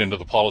don't want to get into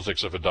the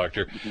politics of it,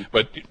 Doctor,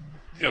 but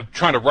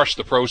trying to rush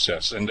the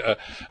process. And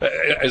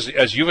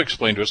as you've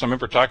explained to us, I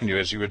remember talking to you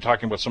as you were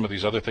talking about some of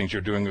these other things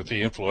you're doing with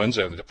the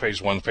influenza, the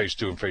phase 1, phase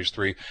 2, and phase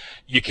 3.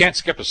 You can't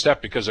skip a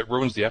step because it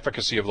ruins the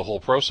efficacy of the whole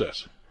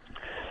process.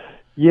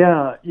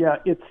 Yeah.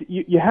 It's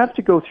you have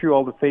to go through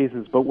all the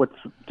phases. But what's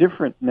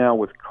different now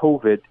with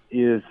COVID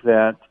is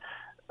that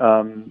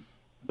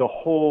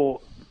the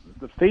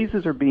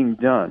phases are being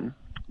done,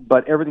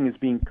 but everything is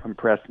being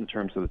compressed in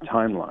terms of the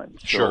timeline.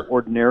 Sure. So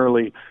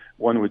ordinarily,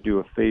 one would do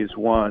a phase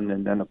 1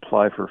 and then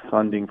apply for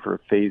funding for a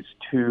phase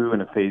 2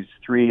 and a phase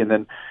 3, and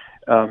then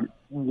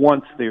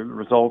once the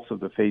results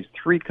of the phase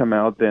 3 come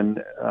out, then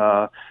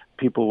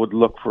people would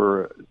look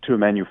to a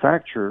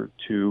manufacturer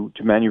to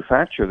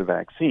manufacture the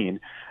vaccine.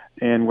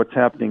 And what's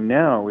happening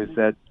now is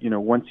that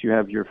once you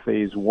have your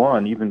phase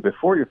 1, even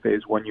before your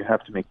phase 1, you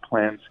have to make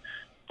plans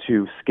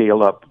to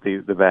scale up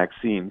the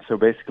vaccine. So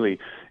basically,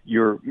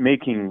 you're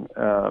making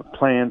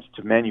plans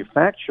to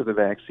manufacture the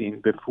vaccine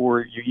before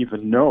you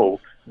even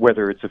know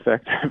whether it's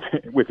effective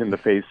within the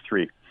phase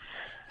 3.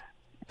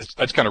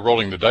 That's kind of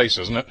rolling the dice,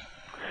 isn't it?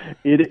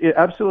 It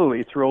absolutely,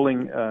 it's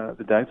rolling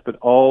the dice. But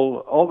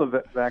all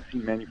the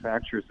vaccine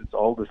manufacturers, it's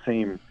all the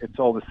same. It's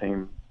all the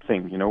same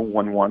thing.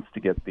 One wants to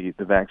get the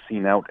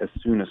vaccine out as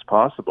soon as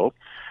possible,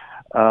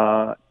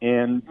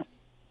 and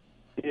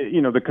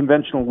the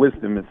conventional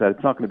wisdom is that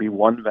it's not going to be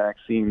one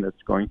vaccine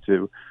that's going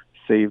to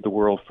save the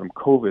world from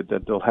COVID,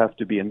 that there'll have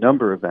to be a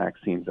number of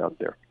vaccines out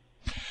there.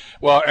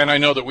 Well, and I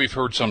know that we've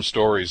heard some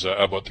stories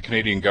about the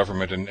Canadian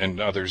government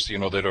and others,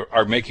 that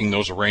are making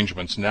those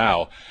arrangements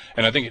now.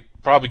 And I think it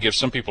probably gives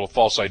some people a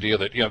false idea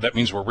that, that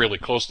means we're really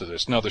close to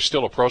this. Now, there's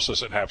still a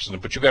process that happens,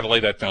 but you've got to lay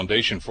that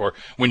foundation for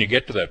when you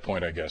get to that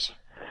point, I guess.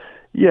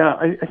 Yeah,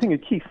 I think a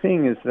key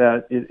thing is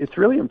that it's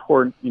really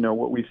important.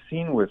 What we've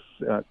seen with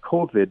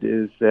COVID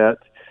is that,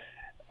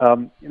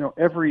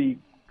 every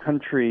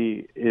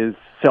country is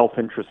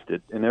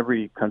self-interested, and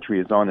every country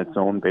is on its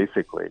own,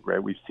 basically,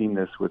 right? We've seen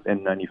this with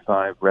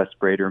N95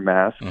 respirator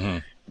masks,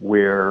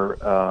 where,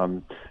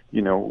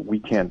 we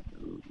can't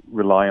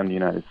rely on the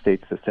United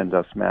States to send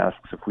us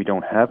masks if we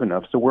don't have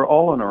enough. So we're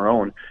all on our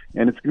own,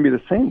 and it's going to be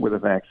the same with the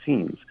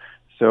vaccines.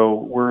 So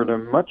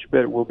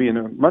we'll be in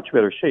a much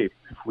better shape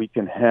if we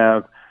can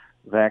have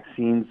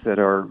vaccines that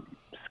are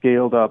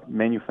scaled up,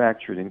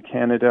 manufactured in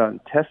Canada, and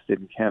tested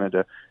in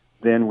Canada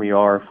than we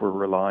are if we're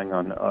relying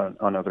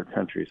on other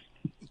countries.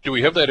 Do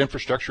we have that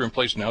infrastructure in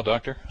place now,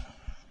 Doctor?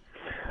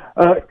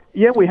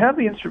 Yeah, we have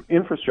the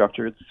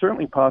infrastructure. It's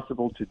certainly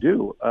possible to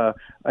do.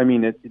 I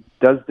mean, it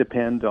does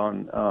depend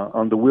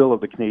on the will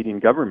of the Canadian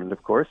government,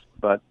 of course,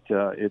 but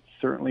it's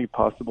certainly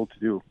possible to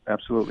do.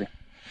 Absolutely.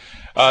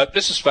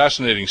 This is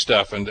fascinating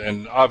stuff,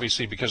 and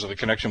obviously because of the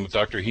connection with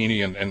Dr.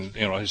 Heaney and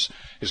you know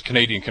his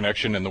Canadian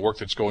connection and the work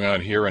that's going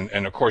on here,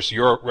 and of course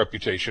your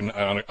reputation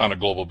on a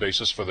global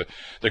basis for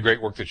the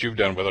great work that you've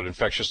done with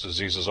infectious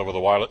diseases over the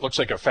while. It looks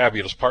like a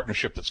fabulous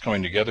partnership that's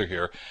coming together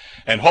here,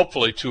 and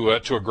hopefully to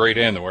a great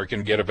end where we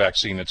can get a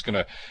vaccine that's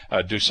going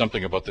to do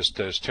something about this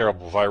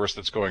terrible virus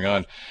that's going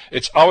on.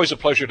 It's always a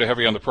pleasure to have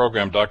you on the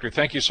program, Doctor.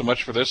 Thank you so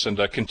much for this, and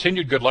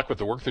continued good luck with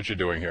the work that you're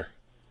doing here.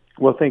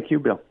 Well, thank you,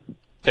 Bill.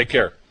 Take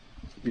care.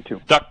 You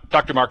too.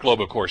 Dr. Mark Loeb,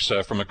 of course,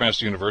 from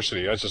McMaster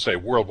University. As I say,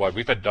 worldwide.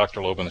 We've had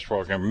Dr. Loeb on this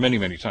program many,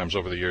 many times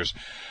over the years.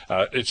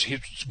 It's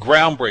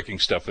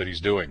groundbreaking stuff that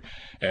he's doing.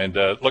 And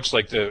looks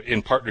like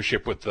in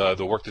partnership with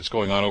the work that's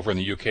going on over in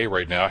the UK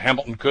right now,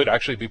 Hamilton could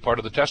actually be part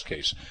of the test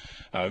case.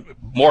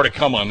 More to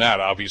come on that,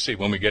 obviously,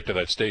 when we get to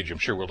that stage. I'm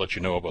sure we'll let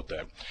you know about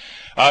that.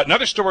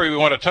 Another story we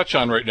want to touch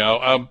on right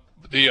now.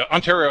 The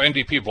Ontario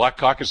NDP Black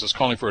Caucus is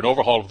calling for an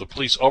overhaul of the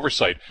police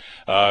oversight.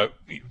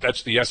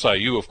 That's the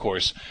SIU, of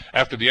course,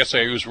 after the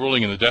SIU's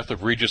ruling in the death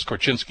of Regis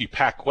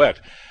Korchinski-Paquet.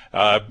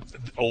 A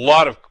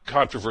lot of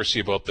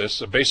controversy about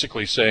this,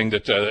 basically saying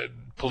that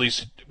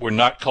police were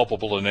not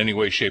culpable in any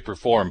way, shape, or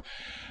form.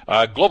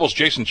 Global's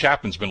Jason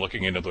Chapman's been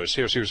looking into this.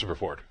 Here's the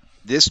report.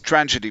 This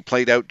tragedy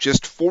played out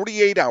just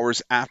 48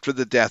 hours after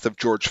the death of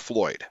George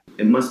Floyd.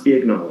 It must be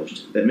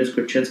acknowledged that Ms.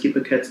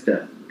 Korchinski-Paquet's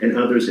death, and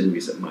others in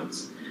recent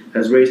months,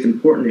 has raised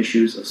important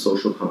issues of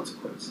social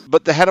consequence.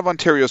 But the head of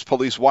Ontario's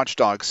police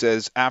watchdog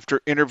says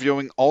after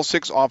interviewing all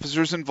 6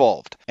 officers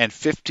involved and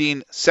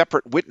 15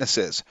 separate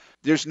witnesses,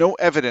 there's no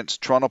evidence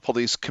Toronto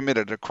police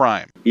committed a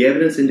crime. The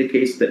evidence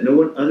indicates that no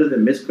one other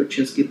than Ms.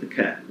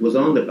 Korchinski-Paquet was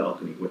on the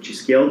balcony when she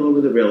scaled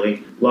over the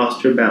railing,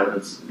 lost her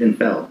balance, and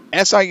fell.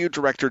 SIU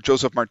Director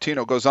Joseph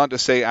Martino goes on to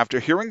say after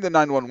hearing the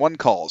 911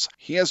 calls,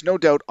 he has no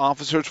doubt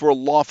officers were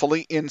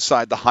lawfully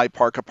inside the High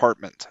Park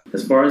apartment.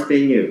 As far as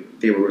they knew,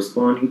 they were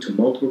responding to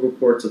multiple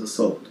reports of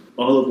assault,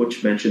 all of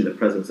which mentioned the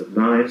presence of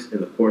knives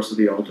in the course of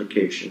the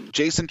altercation.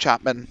 Jason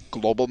Chapman,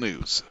 Global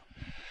News.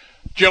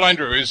 Jill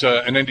Andrew is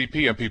an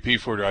NDP MPP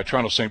for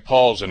Toronto St.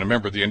 Paul's and a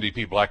member of the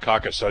NDP Black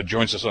Caucus.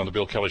 Joins us on the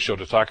Bill Kelly Show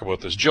to talk about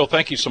this. Jill,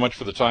 thank you so much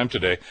for the time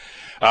today.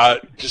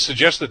 To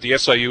suggest that the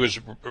SIU is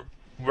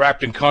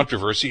wrapped in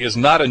controversy is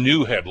not a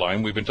new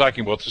headline. We've been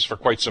talking about this for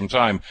quite some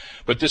time,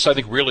 but this, I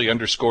think, really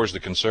underscores the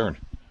concern.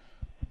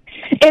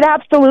 It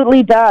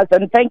absolutely does,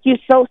 and thank you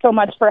so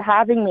much for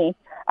having me.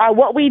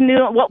 What we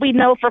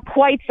know for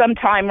quite some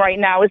time right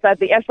now is that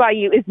the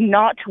SIU is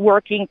not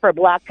working for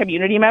Black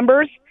community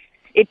members.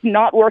 It's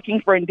not working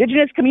for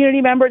Indigenous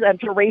community members and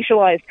for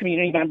racialized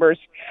community members.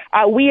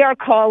 We are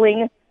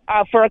calling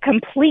for a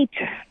complete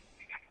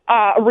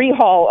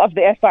rehaul of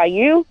the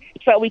SIU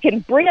so we can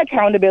bring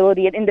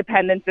accountability and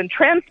independence and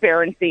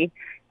transparency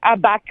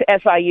back to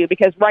SIU,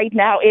 because right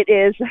now it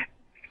is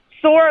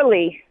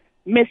sorely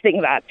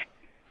missing that.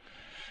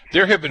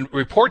 There have been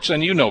reports,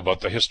 and you know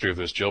about the history of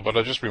this, Jill, but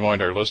I'll just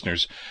remind our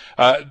listeners,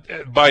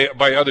 by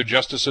other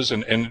justices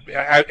and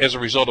as a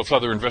result of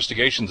other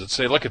investigations that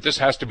say, look, this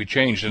has to be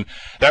changed. And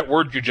that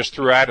word you just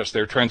threw at us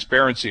there,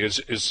 transparency,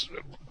 is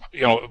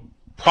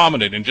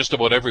prominent in just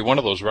about every one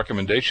of those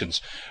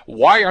recommendations.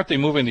 Why aren't they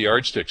moving the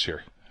yardsticks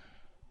here?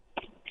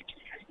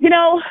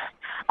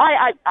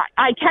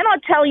 I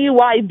cannot tell you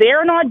why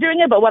they're not doing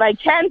it, but what I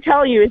can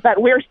tell you is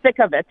that we're sick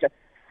of it,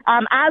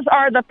 as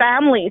are the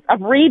families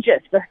of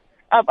Regis,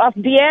 of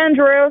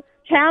Deandra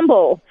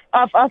Campbell,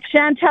 of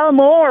Chantel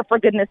Moore, for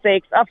goodness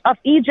sakes, of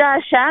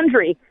Ijaz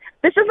Chandri.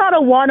 This is not a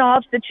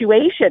one-off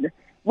situation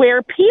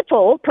where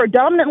people,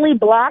 predominantly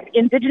Black,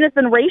 Indigenous,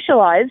 and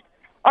racialized,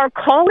 are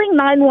calling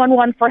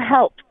 911 for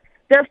help.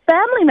 Their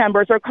family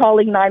members are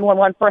calling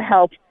 911 for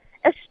help,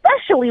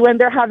 especially when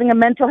they're having a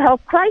mental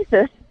health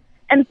crisis,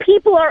 and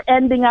people are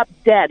ending up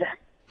dead.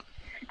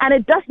 And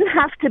it doesn't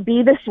have to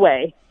be this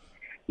way.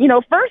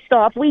 First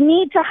off, we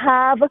need to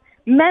have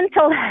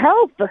mental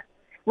health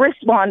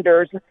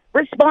responders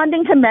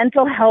responding to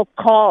mental health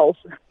calls.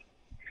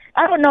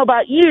 I don't know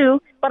about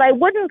you, but I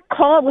wouldn't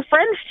call the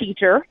French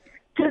teacher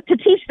to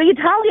teach the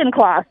Italian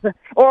class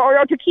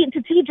or to teach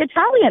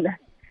Italian.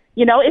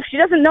 If she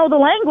doesn't know the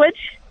language,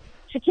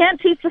 she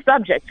can't teach the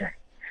subject.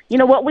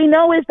 What we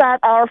know is that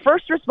our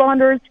first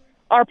responders,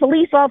 our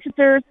police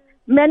officers,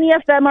 many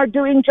of them are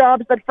doing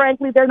jobs that,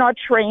 frankly, they're not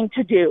trained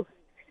to do.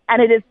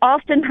 And it is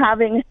often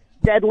having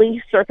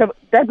deadly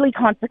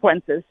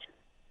consequences.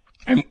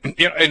 And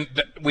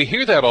we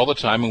hear that all the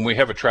time when we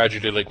have a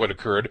tragedy like what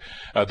occurred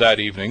that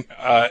evening.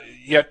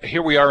 Yet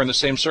here we are in the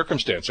same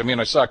circumstance. I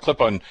mean, I saw a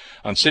clip on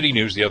City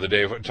News the other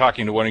day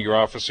talking to one of your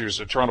officers,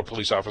 Toronto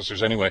police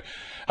officers anyway,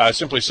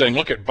 simply saying,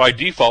 look, by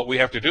default, we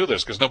have to do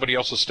this because nobody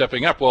else is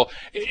stepping up. Well,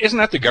 isn't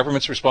that the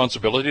government's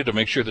responsibility to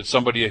make sure that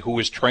somebody who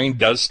is trained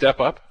does step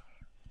up?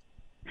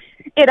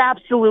 It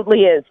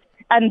absolutely is.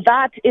 And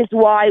that is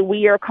why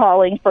we are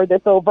calling for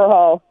this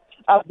overhaul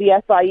of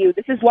the SIU.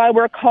 This is why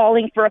we're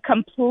calling for a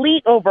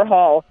complete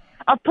overhaul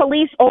of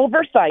police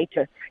oversight.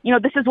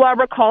 This is why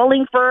we're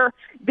calling for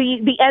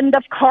the end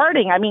of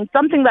carding. I mean,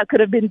 something that could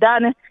have been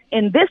done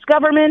in this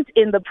government,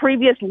 in the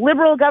previous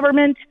Liberal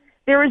government.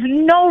 There is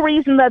no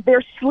reason that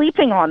they're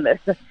sleeping on this.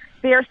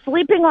 They are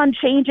sleeping on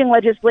changing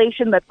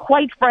legislation that,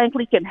 quite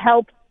frankly, can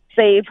help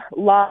save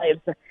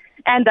lives.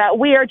 And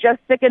we are just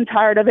sick and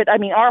tired of it. I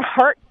mean, our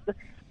hearts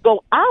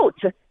go out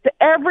to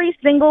every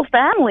single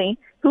family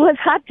who has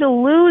had to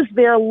lose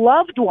their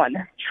loved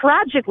one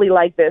tragically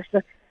like this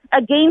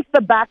against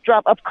the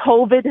backdrop of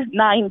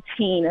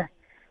COVID-19.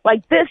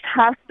 Like, this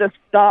has to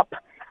stop.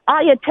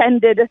 I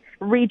attended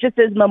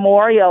Regis's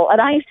memorial, and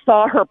I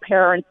saw her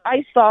parents.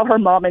 I saw her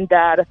mom and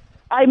dad.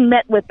 I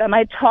met with them.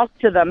 I talked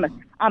to them.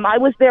 I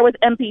was there with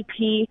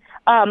MPP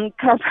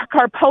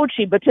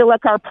Carpochi, Batila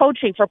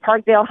Carpochi for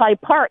Parkdale High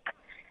Park.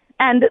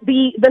 And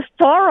the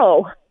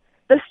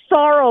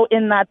sorrow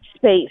in that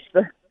space,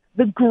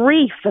 the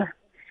grief,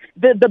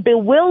 the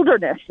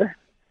bewilderness.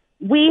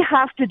 We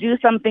have to do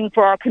something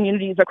for our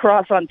communities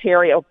across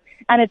Ontario.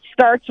 And it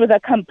starts with a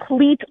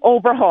complete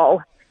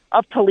overhaul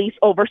of police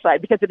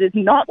oversight, because it is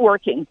not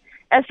working.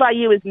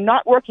 SIU is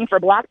not working for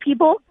Black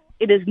people.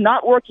 It is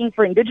not working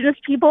for Indigenous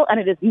people, and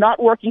it is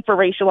not working for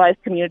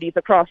racialized communities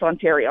across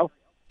Ontario.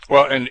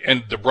 Well,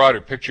 and the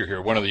broader picture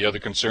here, one of the other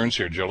concerns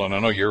here, Jill, and I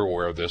know you're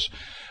aware of this,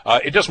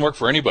 it doesn't work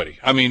for anybody.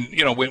 I mean,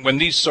 when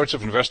these sorts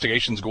of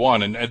investigations go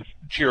on, and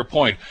to your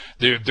point,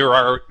 there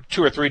are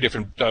 2 or 3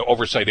 different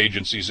oversight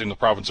agencies in the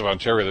province of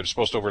Ontario that are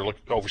supposed to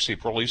oversee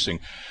policing.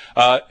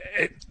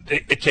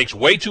 It takes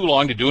way too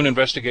long to do an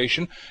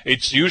investigation.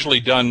 It's usually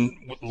done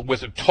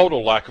with a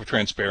total lack of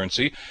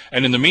transparency.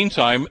 And in the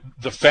meantime,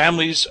 the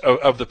families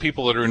of the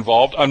people that are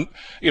involved on,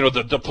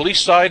 the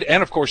police side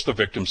and, of course, the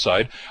victim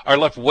side are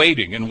left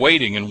waiting and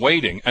waiting and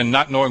waiting and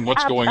not knowing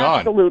what's going on.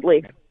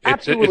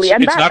 Absolutely.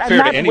 It's not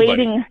fair to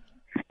anybody.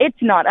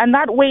 It's not. And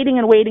that waiting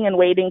and waiting and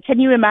waiting, can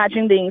you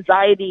imagine the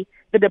anxiety,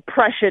 the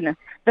depression,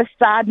 the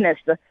sadness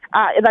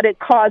that it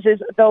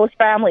causes those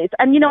families?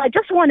 And, I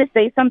just want to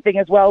say something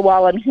as well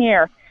while I'm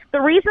here.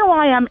 The reason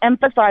why I'm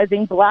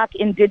emphasizing Black,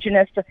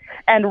 Indigenous,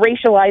 and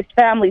racialized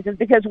families is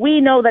because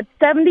we know that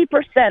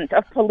 70%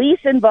 of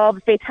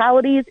police-involved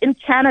fatalities in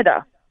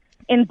Canada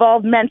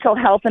involve mental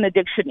health and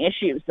addiction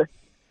issues.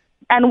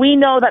 And we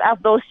know that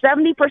of those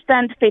 70%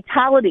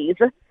 fatalities,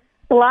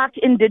 Black,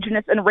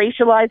 Indigenous, and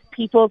racialized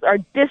peoples are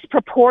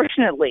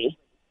disproportionately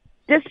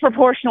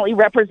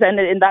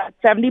represented in that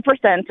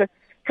 70%,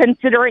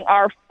 considering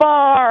our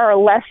far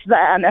less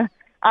than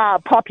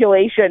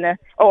population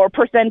or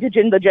percentage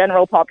in the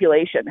general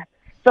population.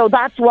 So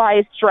that's why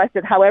I stress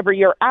it. However,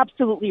 you're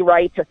absolutely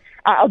right.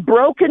 A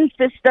broken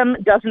system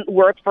doesn't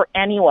work for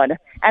anyone.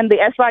 And the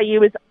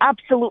SIU is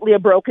absolutely a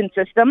broken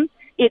system.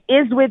 It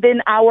is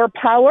within our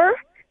power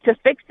to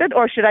fix it,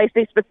 or should I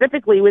say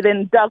specifically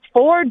within Doug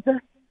Ford's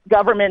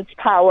government's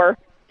power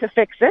to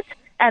fix it.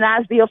 And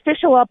as the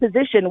official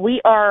opposition, we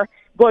are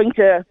going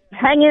to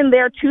hang in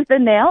there tooth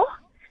and nail.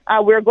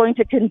 We're going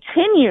to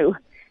continue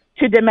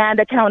to demand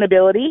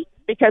accountability,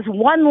 because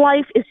one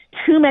life is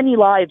too many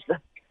lives.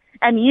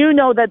 And you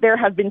know that there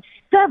have been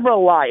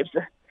several lives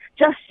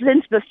just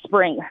since the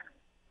spring.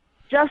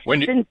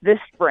 Since this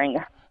spring.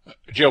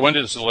 Jill, when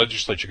does the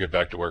legislature get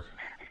back to work?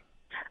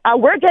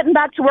 We're getting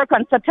back to work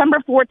on September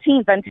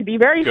 14th, and to be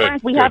very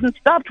frank, we haven't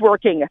stopped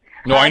working.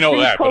 No, I know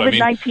that.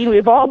 COVID-19,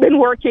 we've all been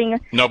working.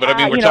 No, but I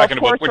mean, we're talking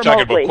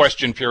about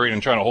question period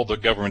and trying to hold the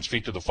government's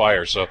feet to the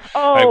fire. So.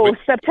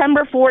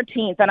 September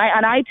 14th, and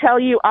I tell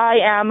you, I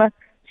am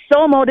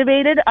so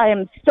motivated. I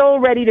am so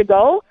ready to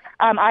go.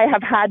 I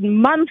have had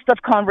months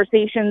of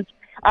conversations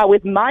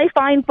with my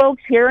fine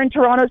folks here in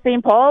Toronto,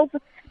 St. Paul's,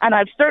 and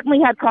I've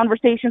certainly had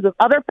conversations with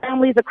other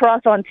families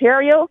across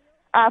Ontario,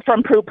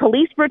 from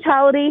police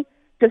brutality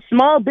to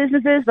small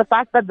businesses, the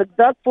fact that the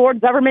Doug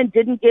Ford government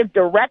didn't give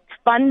direct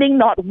funding,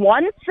 not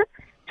once,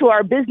 to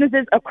our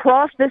businesses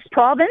across this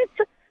province,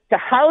 to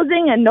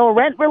housing and no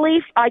rent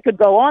relief. I could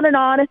go on and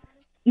on.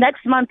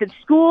 Next month it's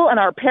school, and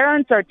our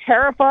parents are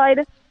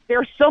terrified. There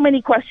are so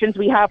many questions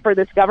we have for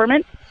this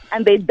government,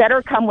 and they'd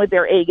better come with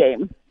their A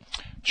game.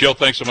 Jill,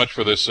 thanks so much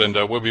for this, and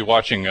we'll be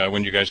watching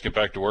when you guys get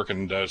back to work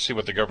and see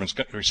what the government's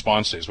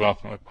response is. Well,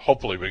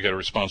 hopefully we get a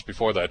response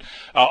before that.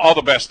 All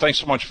the best. Thanks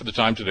so much for the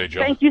time today,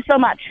 Jill. Thank you so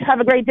much.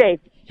 Have a great day.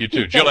 You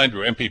too. Jill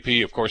Andrew,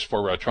 MPP, of course,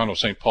 for Toronto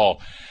St. Paul.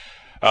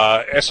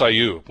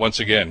 SIU, once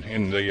again,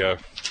 in the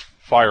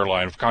fire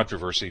line of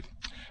controversy.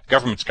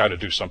 Government's got to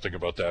do something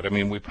about that. I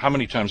mean, how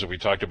many times have we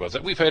talked about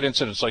that? We've had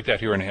incidents like that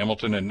here in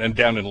Hamilton and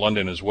down in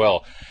London as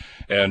well.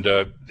 And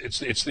it's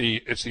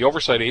the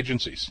oversight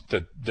agencies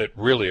that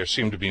really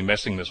seem to be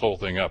messing this whole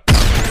thing up.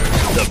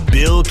 The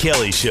Bill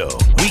Kelly Show,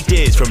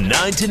 weekdays from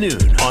 9 to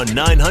noon on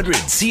 900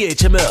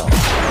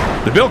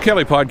 CHML. The Bill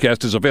Kelly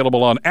Podcast is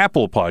available on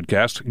Apple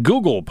Podcast,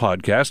 Google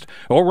Podcast,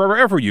 or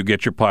wherever you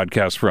get your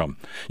podcasts from.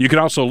 You can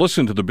also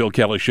listen to The Bill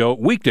Kelly Show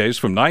weekdays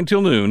from 9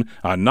 till noon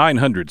on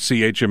 900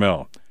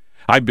 CHML.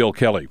 I'm Bill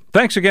Kelly.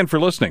 Thanks again for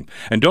listening.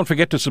 And don't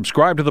forget to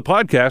subscribe to the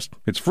podcast.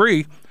 It's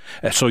free,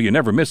 so you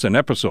never miss an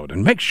episode.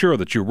 And make sure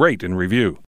that you rate and review.